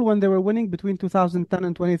Bull, when they were winning between 2010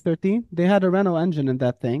 and 2013, they had a Renault engine in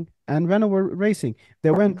that thing, and Renault were racing.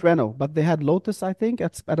 They weren't Renault, but they had Lotus, I think,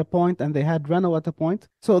 at a point, and they had Renault at a point.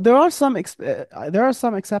 So there are some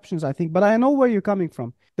exceptions, I think, but I know where you're coming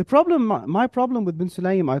from. The problem, my problem with Ben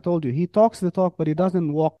Sulayem, I told you, he talks the talk, but he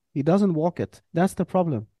doesn't walk it. That's the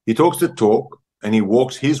problem. He talks the talk. And he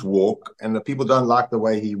walks his walk, and the people don't like the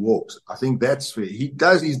way he walks. I think that's where he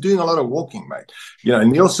does. He's doing a lot of walking, mate.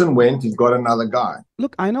 Nielsen went. He's got another guy.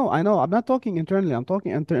 Look, I know. I'm not talking internally. I'm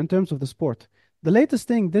talking in terms of the sport. The latest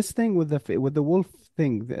thing, this thing with the Wolf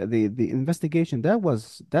thing, the investigation, that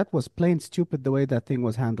was plain stupid the way that thing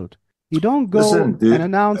was handled. You don't go and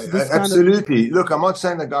announce this. Absolutely. Look, I'm not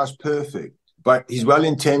saying the guy's perfect, but he's well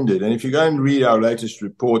intended. And if you go and read our latest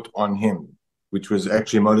report on him, which was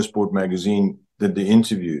actually Motorsport Magazine did the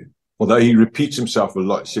interview, although he repeats himself a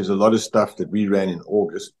lot, says a lot of stuff that we ran in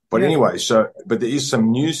August. But anyway, but there is some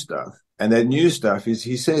new stuff. And that new stuff is,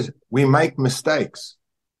 he says, we make mistakes.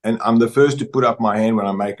 And I'm the first to put up my hand when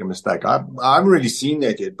I make a mistake. I haven't really seen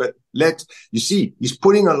that yet, but you see, he's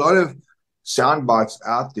putting a lot of sound bites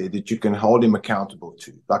out there that you can hold him accountable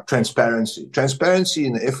to, like transparency. Transparency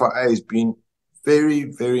in the FIA has been very,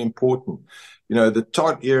 very important. The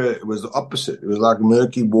Todd era was the opposite. It was like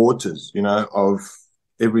murky waters, of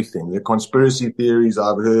everything. The conspiracy theories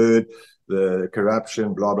I've heard, the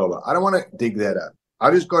corruption, blah, blah, blah. I don't want to dig that up. I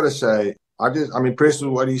just got to say, I'm impressed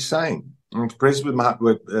with what he's saying. I'm impressed with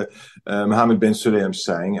Mohammed Ben Sulayem's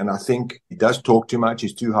saying, and I think he does talk too much.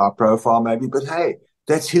 He's too high profile maybe, but hey,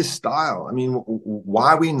 that's his style. I mean,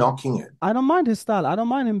 why are we knocking it? I don't mind his style. I don't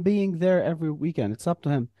mind him being there every weekend. It's up to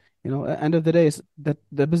him. End of the day, is that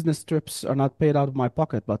the business trips are not paid out of my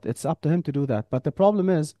pocket, but it's up to him to do that. But the problem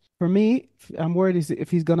is, for me, I'm worried if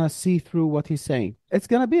he's gonna see through what he's saying. It's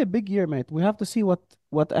gonna be a big year, mate. We have to see what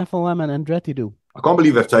FOM and Andretti do. I can't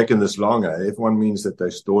believe they've taken this long. F1 means that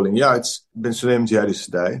they're stalling. Yeah, it's Ben Sulayem's here to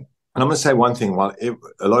stay. And I'm going to say one thing. While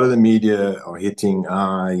a lot of the media are hitting,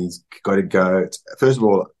 he's got to go. First of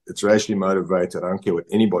all, it's racially motivated. I don't care what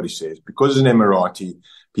anybody says. Because it's an Emirati,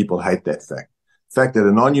 people hate that fact. The fact that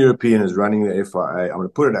a non-European is running the FIA, I'm going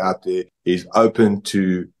to put it out there, is open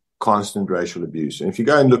to constant racial abuse. And if you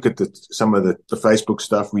go and look at some of the Facebook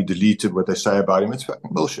stuff we deleted, what they say about him, it's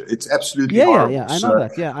fucking bullshit. It's absolutely horrible. Yeah, I know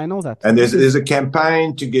that. Yeah, I know that. And there's a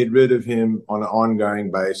campaign to get rid of him on an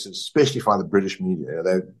ongoing basis, especially by the British media.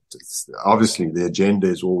 Obviously, the agenda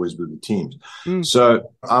is always with the teams.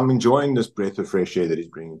 So I'm enjoying this breath of fresh air that he's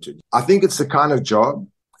bringing to it. I think it's the kind of job,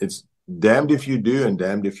 it's damned if you do and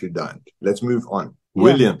damned if you don't. Let's move on. Yeah.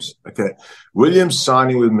 Williams. Okay. Williams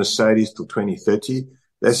signing with Mercedes till 2030.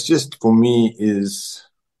 That's just, for me, is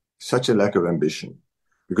such a lack of ambition.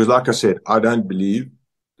 Because like I said, I don't believe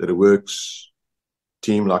that a works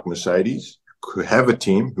team like Mercedes, who have a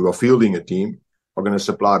team, who are fielding a team, are going to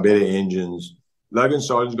supply better engines. Logan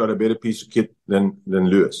Sargent's got a better piece of kit than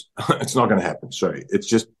Lewis. It's not going to happen. Sorry. It's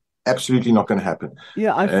just absolutely not going to happen.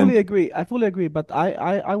 Yeah, I fully agree. But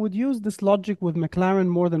I would use this logic with McLaren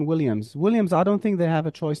more than Williams. Williams, I don't think they have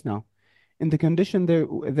a choice now. In the condition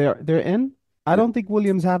they're in, I don't think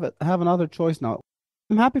Williams have another choice now.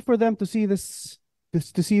 I'm happy for them to see this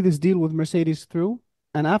deal with Mercedes through,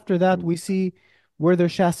 and after that we see where their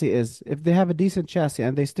chassis is. If they have a decent chassis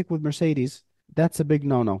and they stick with Mercedes, that's a big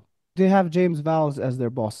no-no. They have James Vowles as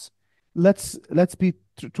their boss. Let's be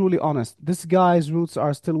truly honest. This guy's roots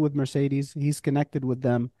are still with Mercedes. He's connected with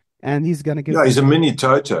them, and he's gonna give. Yeah, he's a mini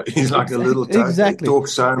Toto. He's like a little Toto. Exactly. He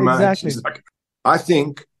talks so much. Exactly. I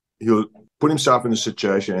think he'll put himself in a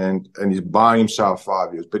situation and he's buying himself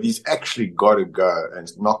 5 years, but he's actually got to go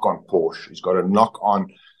and knock on Porsche. He's got to knock on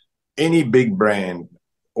any big brand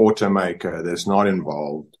automaker that's not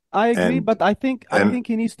involved. I agree, but I think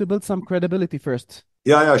he needs to build some credibility first.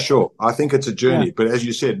 Yeah, sure. I think it's a journey, but as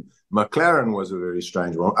you said, McLaren was a very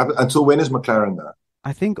strange one. Until when is McLaren there?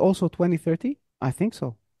 I think also 2030. I think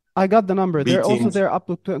so. I got the number. They're also there up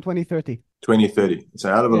to 2030. 2030. It's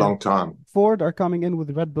a hell of a long time. Ford are coming in with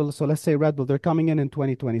Red Bull. So let's say Red Bull, they're coming in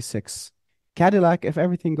 2026. Cadillac, if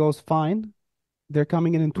everything goes fine, they're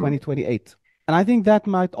coming in 2028. And I think that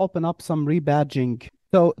might open up some rebadging.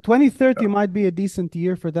 So 2030 might be a decent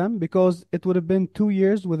year for them because it would have been 2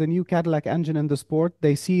 years with a new Cadillac engine in the sport.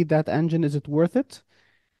 They see that engine, is it worth it?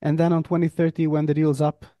 And then on 2030, when the deal's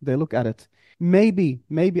up, they look at it. Maybe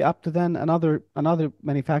up to then another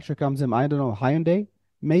manufacturer comes in. I don't know, Hyundai,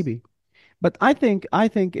 maybe. But I think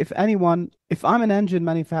if I'm an engine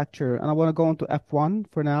manufacturer and I want to go into F1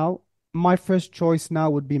 for now, my first choice now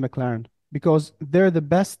would be McLaren because they're the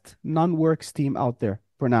best non-works team out there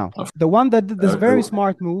for now. The one that did this very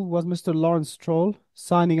smart move was Mr. Lawrence Stroll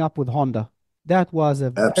signing up with Honda. That was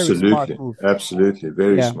a very smart move. Absolutely,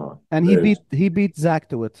 very smart. And he beat Zach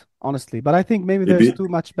to it, honestly. But I think maybe there's too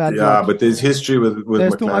much bad blood. Yeah, but there's history with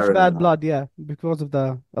there's McLaren. Too much bad blood, because of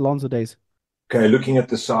the Alonso days. Okay, looking at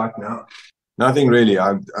the site now. Nothing really.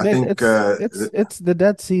 I think it's the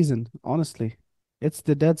dead season, honestly. It's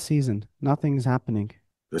the dead season. Nothing's happening.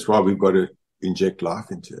 That's why we've got to inject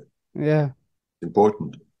life into it. Yeah. It's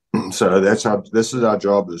important. So this is our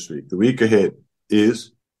job this week. The week ahead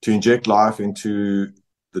is to inject life into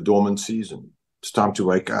the dormant season. It's time to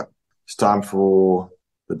wake up. It's time for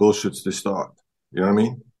the bullshits to start. You know what I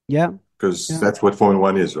mean? Yeah. Because that's what Formula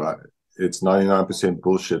One is, right? It's 99%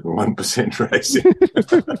 bullshit and 1% racing.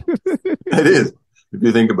 It is, if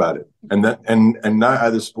you think about it. And no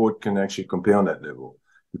other sport can actually compare on that level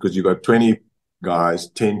because you've got 20 guys,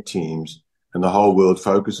 10 teams, and the whole world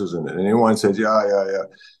focuses on it. And everyone says,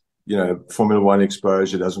 Formula One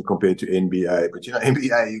exposure doesn't compare to NBA. But,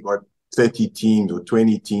 NBA, you've got 30 teams or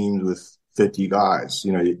 20 teams with 30 guys,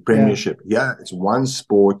 premiership. Yeah, it's one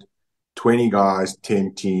sport, 20 guys,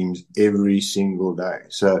 10 teams every single day.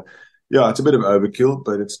 So, yeah, it's a bit of overkill,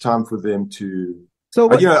 but it's time for them to.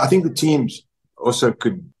 So, I think the teams also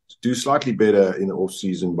could do slightly better in the off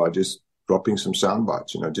season by just dropping some sound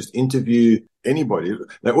bites. Just interview anybody.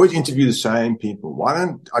 They always interview the same people. Why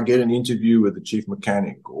don't I get an interview with the chief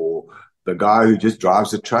mechanic or the guy who just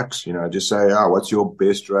drives the trucks? Just say, what's your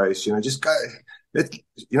best race? Just go.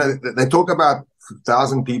 They talk about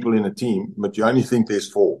 1,000 people in a team, but you only think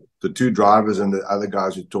there's 4. The 2 drivers and the other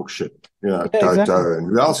guys who talk shit. Toto exactly. and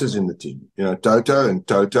who else is in the team?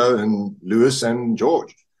 Toto and Lewis and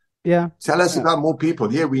George. Yeah. Tell us about more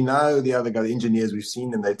people. Yeah, we know the other guy, the engineers, we've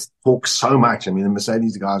seen them. They talk so much. I mean, the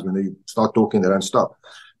Mercedes guys, when they start talking, they don't stop.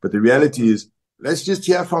 But the reality is, let's just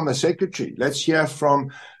hear from a secretary. Let's hear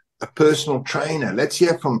from a personal trainer. Let's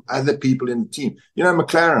hear from other people in the team.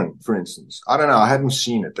 McLaren, for instance. I don't know. I haven't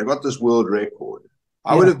seen it. They got this world record.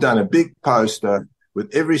 I would have done a big poster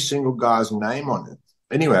with every single guy's name on it.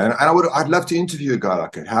 Anyway, and I'd love to interview a guy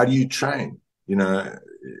like that. How do you train? Do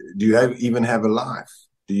you even have a life?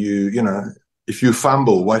 Do you, if you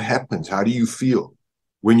fumble, what happens? How do you feel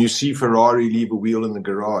when you see Ferrari leave a wheel in the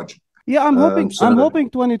garage? Yeah, I'm hoping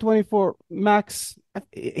 2024 Max.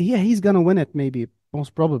 Yeah, he's gonna win it, maybe,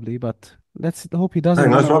 most probably. But let's hope he doesn't.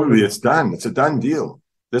 Most probably, it's done. It's a done deal.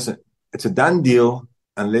 Listen, it's a done deal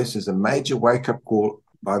unless there's a major wake-up call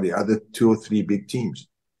by the other 2 or 3 big teams.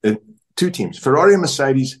 2 teams, Ferrari and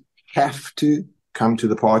Mercedes, have to come to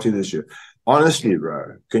the party this year. Honestly,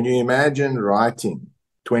 bro, can you imagine writing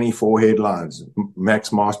 24 headlines?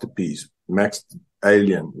 Max masterpiece, Max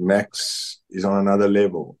alien, Max is on another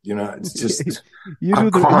level. It's just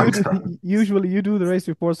usually you do the race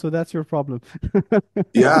report, so that's your problem.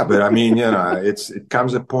 Yeah, but I mean, it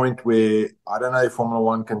comes a point where I don't know if Formula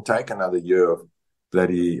One can take another year of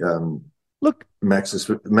bloody look. Max's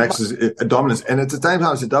dominance, and at the same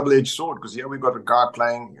time, it's a double-edged sword because here we've got a guy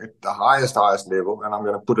playing at the highest level, and I'm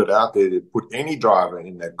going to put it out there to put any driver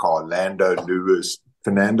in that car, Lando, Lewis,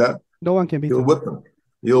 Fernando. No one can beat him. He'll whip them.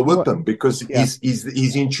 He'll whip them because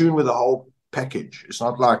he's in tune with the whole package. It's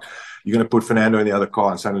not like you're going to put Fernando in the other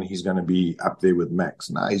car and suddenly he's going to be up there with Max.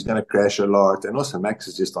 No, he's going to crash a lot, and also Max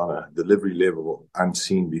is just on a delivery level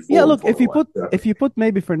unseen before. Yeah, look, if you put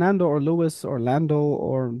maybe Fernando or Lewis or Lando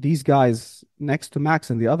or these guys next to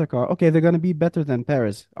Max in the other car, okay, they're going to be better than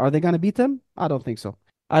Perez. Are they going to beat him? I don't think so.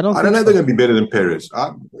 I don't know they're going to be better than Perez.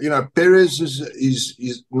 Perez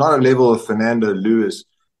is not a level of Fernando, Lewis,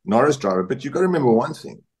 Norris driver, but you've got to remember one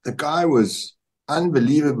thing. The guy was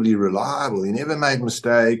unbelievably reliable. He never made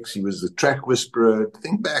mistakes. He was the track whisperer.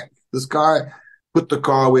 Think back. This guy put the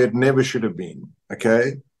car where it never should have been,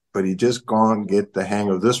 okay? But he just can't get the hang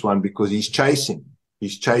of this one because he's chasing.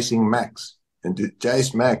 He's chasing Max. And to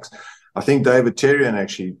chase Max, I think David Terrian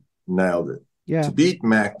actually nailed it. Yeah. To beat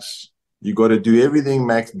Max, you got to do everything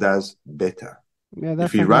Max does better. Yeah,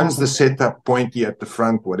 if he runs the setup pointy at the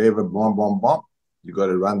front, whatever, bomb, bomb, bomb, you got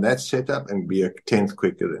to run that setup and be a 10th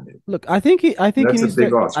quicker than him. Look, I think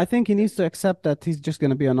he needs to accept that he's just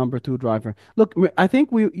going to be a number 2 driver. Look, I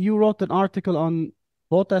think you wrote an article on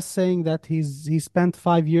Bottas saying that he spent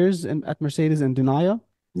 5 years at Mercedes in denial.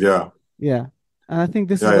 Yeah. Yeah. And I think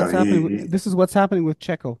this is what's happening. This is what's happening with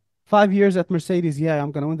Checo. 5 years at Mercedes. Yeah,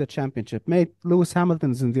 I'm going to win the championship. Mate, Lewis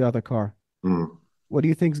Hamilton's in the other car. What do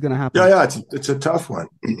you think is going to happen? Yeah, it's a tough one.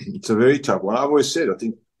 It's a very tough one. I've always said, I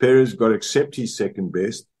think Perez got to accept he's second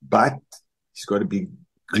best, but he's got to be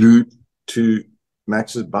glued to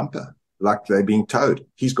Max's bumper, like they're being towed.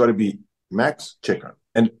 He's got to be Max, Checo.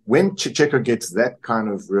 And when Checo gets that kind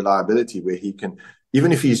of reliability where he can,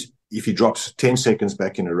 even if he drops 10 seconds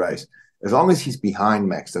back in a race, as long as he's behind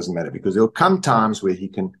Max, doesn't matter, because there'll come times where he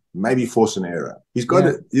can maybe force an error. He's got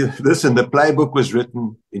to listen. The playbook was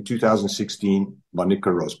written in 2016 by Nico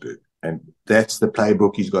Rosberg. And that's the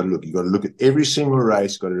playbook he's got to look. You've got to look at every single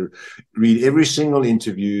race, got to read every single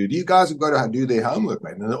interview. These guys have got to do their homework,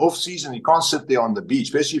 man. In the off season, you can't sit there on the beach,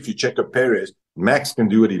 especially if you check a Perez. Max can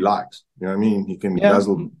do what he likes. You know what I mean? He can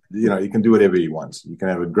dazzle, he can do whatever he wants. You can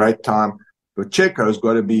have a great time. But Checo's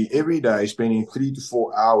got to be every day spending 3 to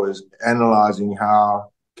 4 hours analyzing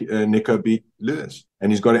how Nico beat Lewis.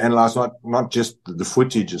 And he's got to analyze not just the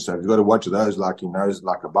footage and stuff. He's got to watch those like he knows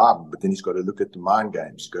like a Bible, but then he's got to look at the mind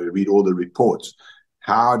games. He's got to read all the reports.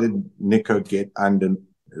 How did Nico get under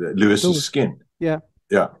Lewis's skin? Yeah.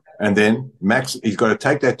 Yeah. And then Max, he's got to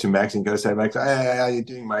take that to Max and go say, Max, hey, how you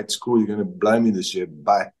doing, mate? It's cool. You're going to blow me this year,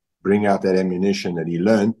 but bring out that ammunition that he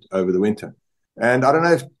learned over the winter. And I don't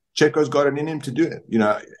know if Checo's got it in him to do it. You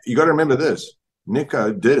got to remember this.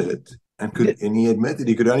 Nico did it. and he admitted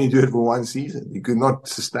he could only do it for one season. He could not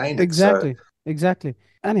sustain it. Exactly.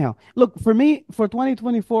 Anyhow, look, for me, for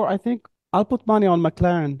 2024, I think I'll put money on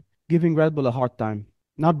McLaren giving Red Bull a hard time.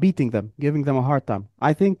 Not beating them, giving them a hard time.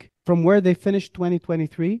 I think from where they finished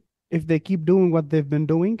 2023, if they keep doing what they've been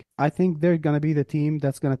doing, I think they're going to be the team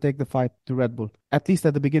that's going to take the fight to Red Bull, at least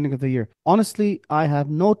at the beginning of the year. Honestly, I have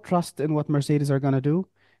no trust in what Mercedes are going to do.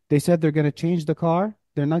 They said they're going to change the car.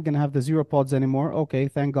 They're not going to have the zero pods anymore. Okay,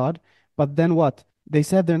 thank God. But then what? They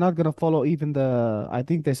said they're not going to follow I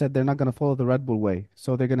think they said they're not going to follow the Red Bull way.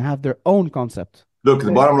 So they're going to have their own concept. Look,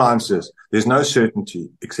 the bottom line says there's no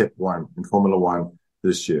certainty except one in Formula One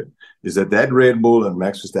this year, is that Red Bull and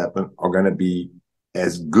Max Verstappen are going to be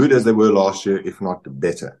as good as they were last year, if not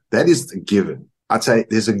better. That is a given. I'd say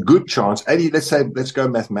there's a good chance, let's go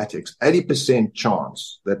mathematics, 80%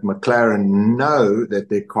 chance that McLaren know that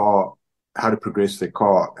their car, how to progress their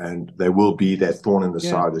car, and they will be that thorn in the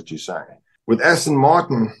side that you're saying. With Aston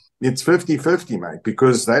Martin, it's 50-50, mate,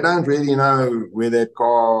 because they don't really know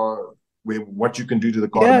what you can do to the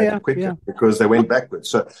car to make it quicker because they went backwards.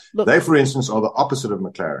 So they, for instance, are the opposite of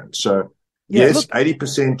McLaren. So yes,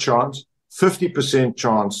 80% chance, 50%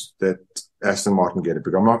 chance that Aston Martin get it.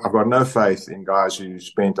 Because I've got no faith in guys who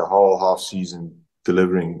spent a whole half season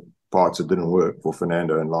delivering parts that didn't work for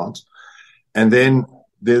Fernando and Lance. And then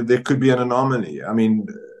there could be an anomaly. I mean,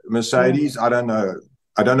 Mercedes, I don't know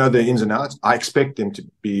the ins and outs. I expect them to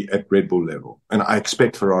be at Red Bull level, and I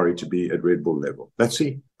expect Ferrari to be at Red Bull level. Let's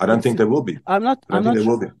see. I don't think they will be. I'm not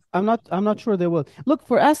sure they will. Look,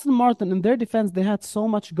 for Aston Martin, in their defense, they had so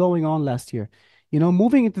much going on last year.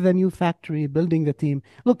 Moving into the new factory, building the team.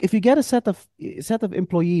 Look, if you get a set of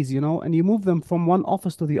employees, and you move them from one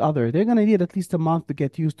office to the other, they're going to need at least a month to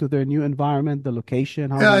get used to their new environment, the location,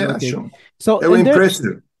 how they're working. Sure. So they were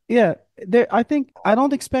impressive. Yeah, I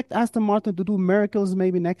don't expect Aston Martin to do miracles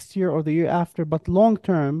maybe next year or the year after, but long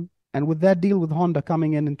term, and with that deal with Honda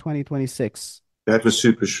coming in 2026. That was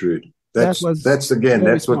super shrewd. That's what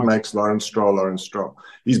makes Lawrence Stroll.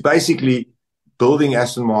 He's basically building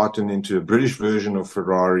Aston Martin into a British version of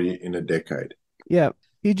Ferrari in a decade. Yeah,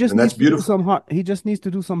 he just needs to do some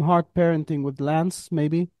hard parenting with Lance,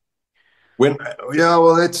 maybe.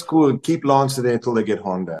 That's cool. Keep Lance there until they get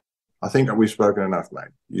Honda. I think we've spoken enough, mate.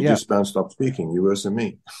 You just don't stop speaking. You worse than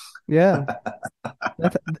me. Yeah.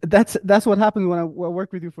 That's what happened when I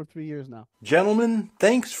worked with you for 3 years now. Gentlemen,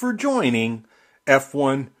 thanks for joining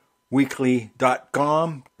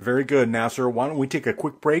F1Weekly.com. Very good, Nasir. Why don't we take a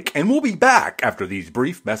quick break, and we'll be back after these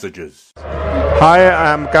brief messages.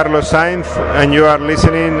 Hi, I'm Carlos Sainz, and you are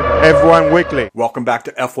listening F1 Weekly. Welcome back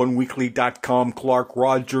to F1Weekly.com. Clark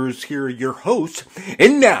Rogers here, your host.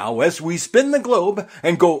 And now, as we spin the globe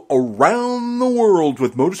and go around the world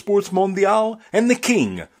with Motorsports Mondial and the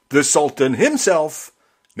king, the Sultan himself,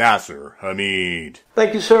 Nasir Hamid.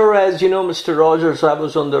 Thank you, sir. As you know, Mr. Rogers, I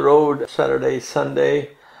was on the road Saturday,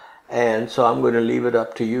 Sunday, and so I'm going to leave it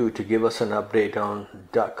up to you to give us an update on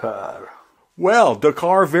Dakar. Well,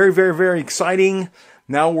 Dakar, very, very, very exciting.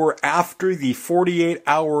 Now we're after the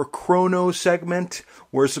 48-hour chrono segment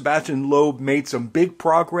where Sebastian Loeb made some big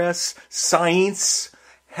progress. Sainz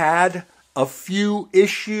had a few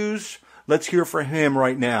issues. Let's hear from him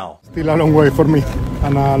right now. Still a long way for me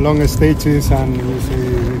and long stages, and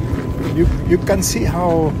you can see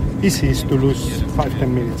how easy it is to lose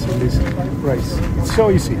 5-10 minutes in this race. It's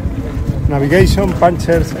so easy. Navigation,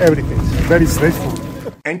 punctures, everything. It's very stressful.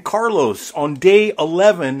 And Carlos, on day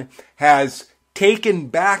 11, has taken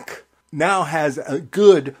back, now has a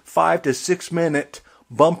good 5 to 6 minute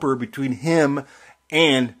bumper between him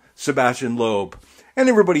and Sebastian Loeb. And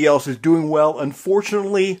everybody else is doing well.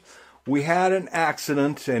 Unfortunately, we had an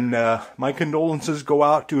accident, and my condolences go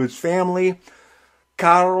out to his family.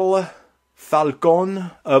 Carl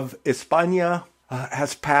Falcon of España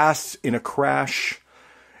has passed in a crash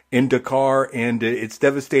in Dakar, and it's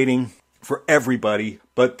devastating for everybody.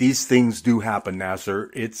 But these things do happen,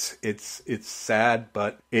 Nasir. It's sad,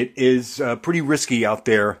 but it is pretty risky out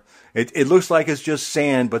there. It looks like it's just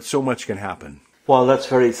sand, but so much can happen. Well, that's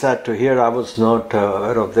very sad to hear. I was not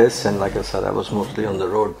aware of this, and like I said, I was mostly on the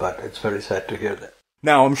road, but it's very sad to hear that.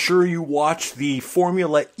 Now, I'm sure you watched the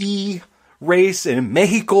Formula E race in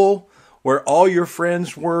Mexico, where all your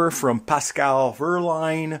friends were, from Pascal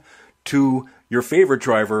Wehrlein to your favorite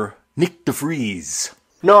driver, Nick de Vries.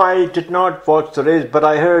 No, I did not watch the race, but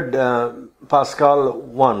I heard Pascal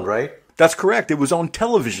won, right? That's correct. It was on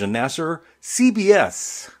television, Nasir.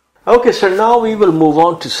 CBS. Okay, so now we will move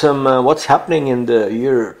on to some what's happening in the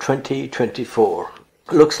year 2024.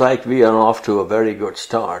 Looks like we are off to a very good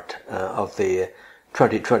start of the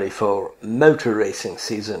 2024 motor racing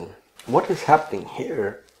season. What is happening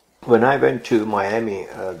here When I went to Miami,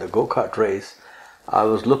 the go-kart race, I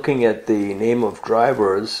was looking at the name of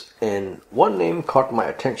drivers, and one name caught my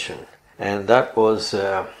attention, and that was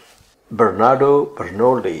Bernardo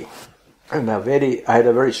Bernoldi. And I had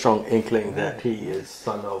a very strong inkling that he is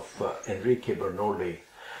son of Enrique Bernoldi.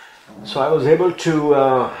 So I was able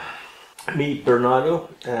to meet Bernardo.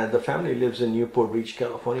 The family lives in Newport Beach,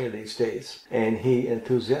 California these days, and he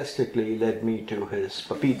enthusiastically led me to his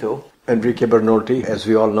papito. Enrique Bernoldi, as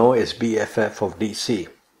we all know, is BFF of DC.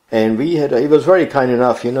 And he was very kind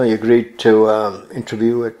enough, he agreed to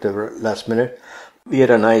interview at the last minute. We had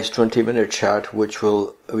a nice 20-minute chat, which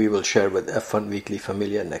we will share with F1 Weekly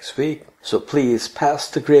Familia next week. So please pass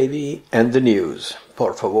the gravy and the news,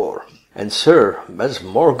 por favor. And sir, there's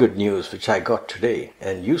more good news which I got today,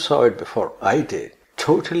 and you saw it before I did.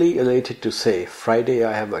 Totally elated to say, Friday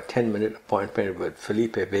I have a 10-minute appointment with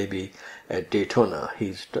Felipe Baby at Daytona.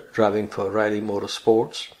 He's driving for Riley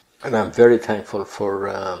Motorsports, and I'm very thankful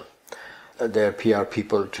for their PR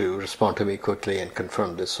people to respond to me quickly and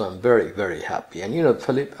confirm this. So I'm very, very happy. And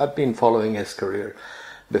Felipe, I've been following his career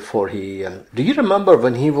before he... do you remember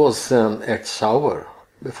when he was at Sauber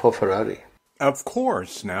before Ferrari? Of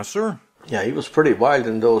course, Nasir. Yeah, he was pretty wild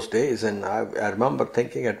in those days, and I remember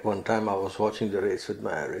thinking at one time I was watching the race with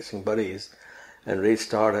my racing buddies, and race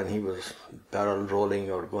started and he was barrel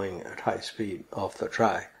rolling or going at high speed off the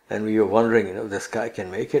track. And we were wondering, this guy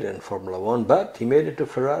can make it in Formula One, but he made it to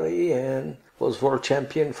Ferrari and was world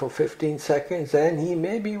champion for 15 seconds, and he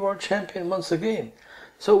may be world champion once again.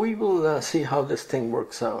 So we will see how this thing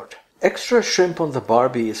works out. Extra shrimp on the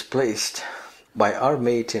Barbie is placed by our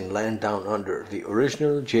mate in Land Down Under, the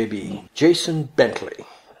original JB, Jason Bentley.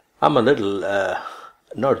 I'm a little,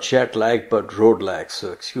 not jet lag, but road lag,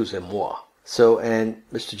 so excusez-moi. So, and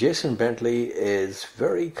Mr. Jason Bentley is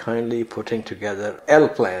very kindly putting together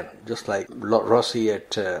L-Plan, just like Rossi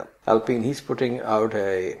at Alpine. He's putting out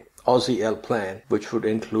a Aussie L-Plan, which would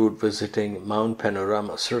include visiting Mount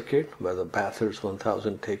Panorama Circuit, where the Bathurst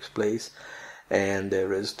 1000 takes place. And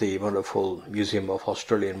there is the wonderful Museum of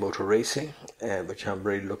Australian Motor Racing, which I'm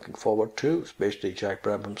really looking forward to, especially Jack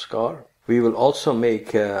Brabham's car. We will also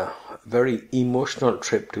make a very emotional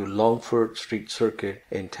trip to Longford Street Circuit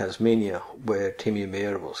in Tasmania, where Timmy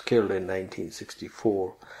Mayer was killed in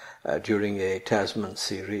 1964 during a Tasman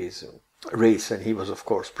Series race, and he was, of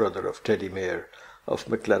course, brother of Teddy Mayer of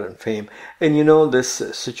McLaren fame. And this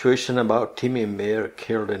situation about Timmy Mayer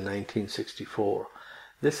killed in 1964,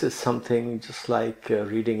 this is something just like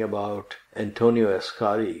reading about Antonio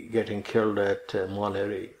Ascari getting killed at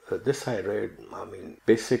Monterey. This I read,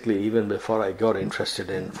 basically even before I got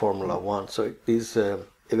interested in Formula One. So these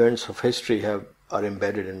events of history are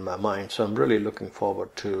embedded in my mind. So I'm really looking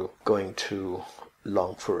forward to going to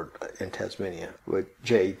Longford in Tasmania with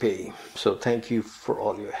JP. So thank you for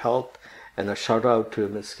all your help. And a shout out to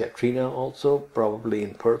Miss Katrina also, probably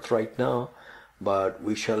in Perth right now. But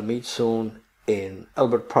we shall meet soon in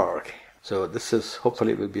Albert Park. So this is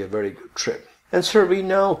hopefully will be a very good trip. And sir, we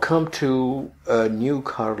now come to new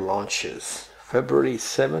car launches. February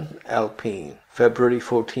 7, Alpine. February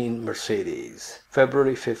 14, Mercedes.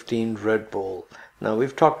 February 15, Red Bull. Now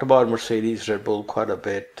we've talked about Mercedes, Red Bull quite a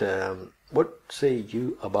bit. What say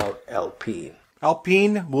you about Alpine?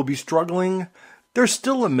 Alpine will be struggling. They're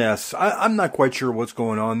still a mess. I'm not quite sure what's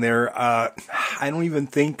going on there. I don't even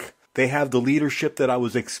think they have the leadership that I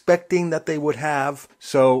was expecting that they would have.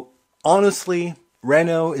 So, honestly,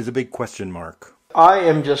 Renault is a big question mark. I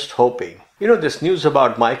am just hoping. This news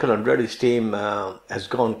about Michael Andretti's team has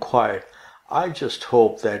gone quiet. I just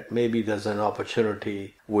hope that maybe there's an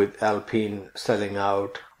opportunity with Alpine selling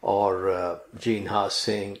out or Gene Haas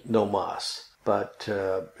saying no mas. But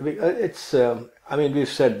it's, we've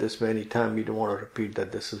said this many times. We don't want to repeat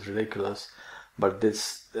that this is ridiculous. But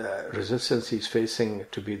this resistance he's facing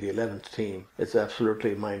to be the 11th team, it's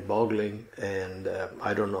absolutely mind-boggling, and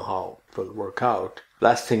I don't know how it will work out.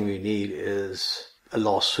 Last thing we need is a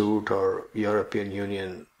lawsuit or European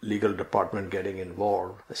Union legal department getting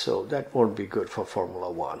involved. So that won't be good for Formula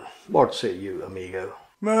One. What say you, amigo?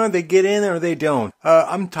 Well, they get in or they don't.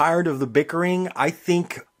 I'm tired of the bickering. I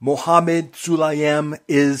think Mohamed Sulayem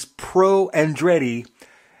is pro-Andretti.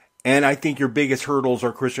 And I think your biggest hurdles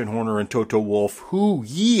are Christian Horner and Toto Wolff, who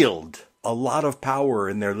yield a lot of power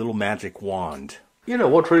in their little magic wand.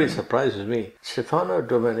 What really surprises me, Stefano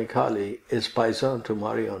Domenicali is paisan to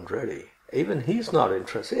Mario Andretti. Even he's not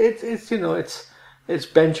interested. It's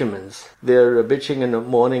Benjamins. They're bitching and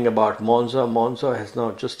moaning about Monza. Monza has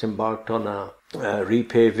now just embarked on a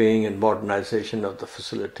repaving and modernization of the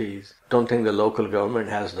facilities. Don't think the local government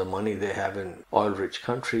has the money they have in oil-rich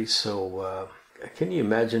countries, so Can you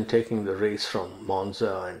imagine taking the race from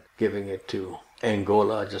Monza and giving it to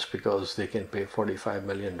Angola just because they can pay $45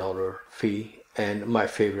 million fee? And my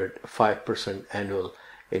favorite, 5% annual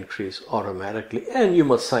increase automatically. And you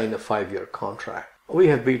must sign a 5-year contract. We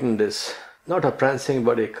have beaten this, not a prancing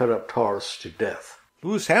but a corrupt horse, to death.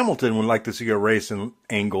 Lewis Hamilton would like to see a race in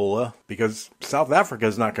Angola because South Africa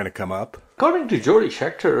is not going to come up. According to Jody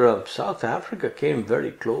Scheckter, South Africa came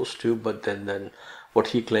very close to, but then what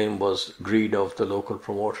he claimed was greed of the local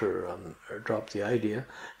promoter dropped the idea.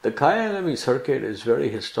 The KLME circuit is very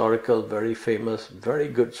historical, very famous, very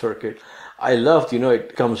good circuit. I loved,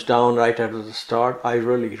 it comes down right out of the start. I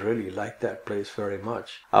really, really like that place very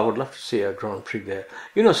much. I would love to see a Grand Prix there.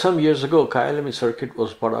 Some years ago, KLME circuit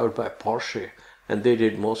was bought out by Porsche, and they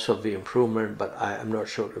did most of the improvement, but I am not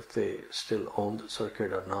sure if they still own the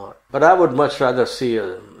circuit or not. But I would much rather see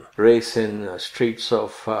a race in streets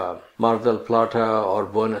of Mar del Plata or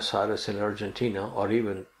Buenos Aires in Argentina, or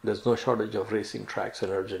even, there's no shortage of racing tracks in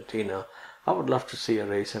Argentina. I would love to see a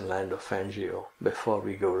race in Land of Fangio before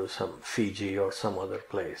we go to some Fiji or some other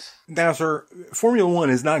place. Now, sir, Formula One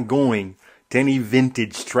is not going to any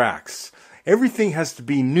vintage tracks. Everything has to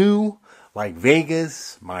be new, like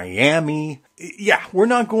Vegas, Miami. Yeah, we're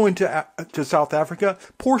not going to South Africa.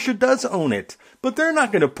 Porsche does own it, but they're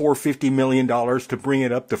not going to pour $50 million to bring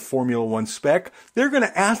it up to Formula One spec. They're going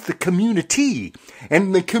to ask the community,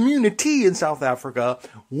 and the community in South Africa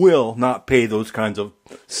will not pay those kinds of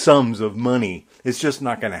sums of money. It's just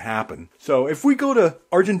not going to happen. So if we go to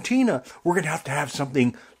Argentina, we're going to have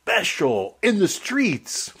something special in the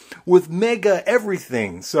streets with mega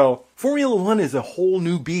everything. So Formula One is a whole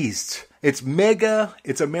new beast. It's mega,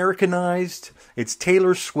 it's Americanized, it's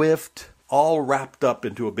Taylor Swift, all wrapped up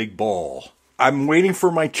into a big ball. I'm waiting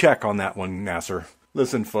for my check on that one, Nasir.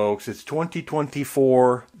 Listen, folks, it's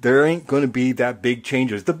 2024. There ain't going to be that big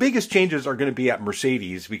changes. The biggest changes are going to be at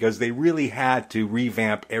Mercedes because they really had to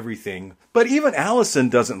revamp everything. But even Allison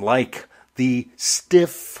doesn't like the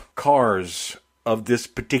stiff cars of this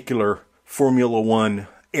particular Formula One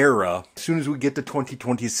era. As soon as we get to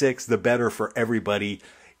 2026, the better for everybody.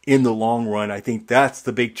 In the long run, I think that's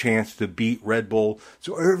the big chance to beat Red Bull.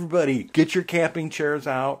 So everybody, get your camping chairs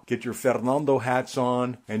out, get your Fernando hats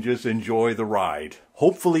on, and just enjoy the ride.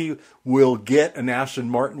 Hopefully, we'll get an Aston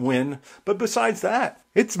Martin win. But besides that,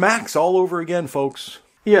 it's Max all over again, folks.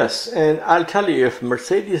 Yes, and I'll tell you, if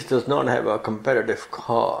Mercedes does not have a competitive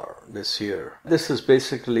car this year, this is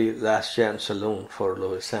basically last chance saloon for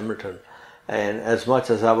Lewis Hamilton. And as much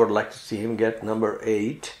as I would like to see him get number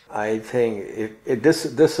 8, I think this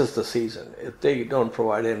is the season. If they don't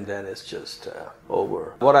provide him, then it's just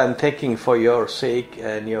over. What I'm thinking for your sake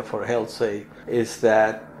and for health's sake is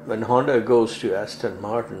that when Honda goes to Aston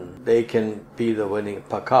Martin, they can be the winning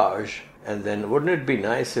package. And then wouldn't it be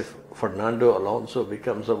nice if Fernando Alonso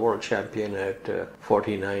becomes a world champion at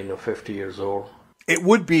 49 or 50 years old? It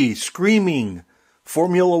would be screaming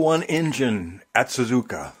Formula One engine at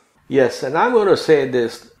Suzuka. Yes, and I'm going to say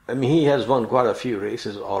this. I mean, he has won quite a few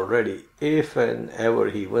races already. If and ever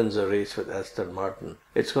he wins a race with Aston Martin,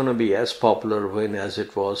 it's going to be as popular win as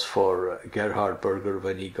it was for Gerhard Berger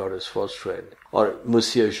when he got his first win, or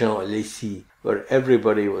Monsieur Jean Alesi, where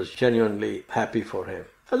everybody was genuinely happy for him.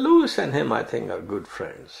 Lewis and him, I think, are good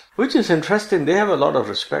friends. Which is interesting. They have a lot of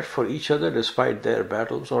respect for each other despite their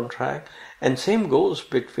battles on track. And same goes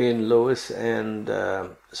between Lewis and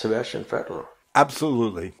Sebastian Vettel.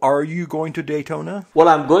 Absolutely. Are you going to Daytona? Well,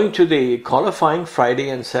 I'm going to the qualifying Friday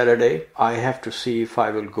and Saturday. I have to see if I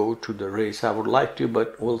will go to the race. I would like to,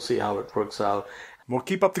 but we'll see how it works out. Well,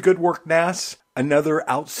 keep up the good work, Nas. Another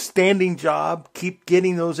outstanding job. Keep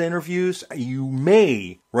getting those interviews. You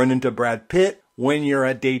may run into Brad Pitt when you're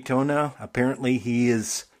at Daytona. Apparently, he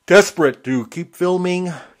is desperate to keep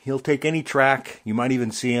filming. He'll take any track. You might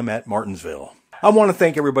even see him at Martinsville. I want to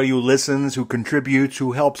thank everybody who listens, who contributes,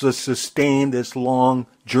 who helps us sustain this long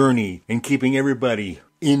journey in keeping everybody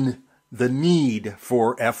in the need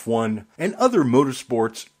for F1 and other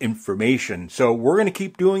motorsports information. So we're going to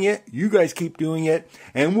keep doing it. You guys keep doing it.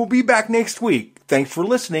 And we'll be back next week. Thanks for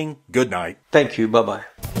listening. Good night. Thank you. Bye-bye.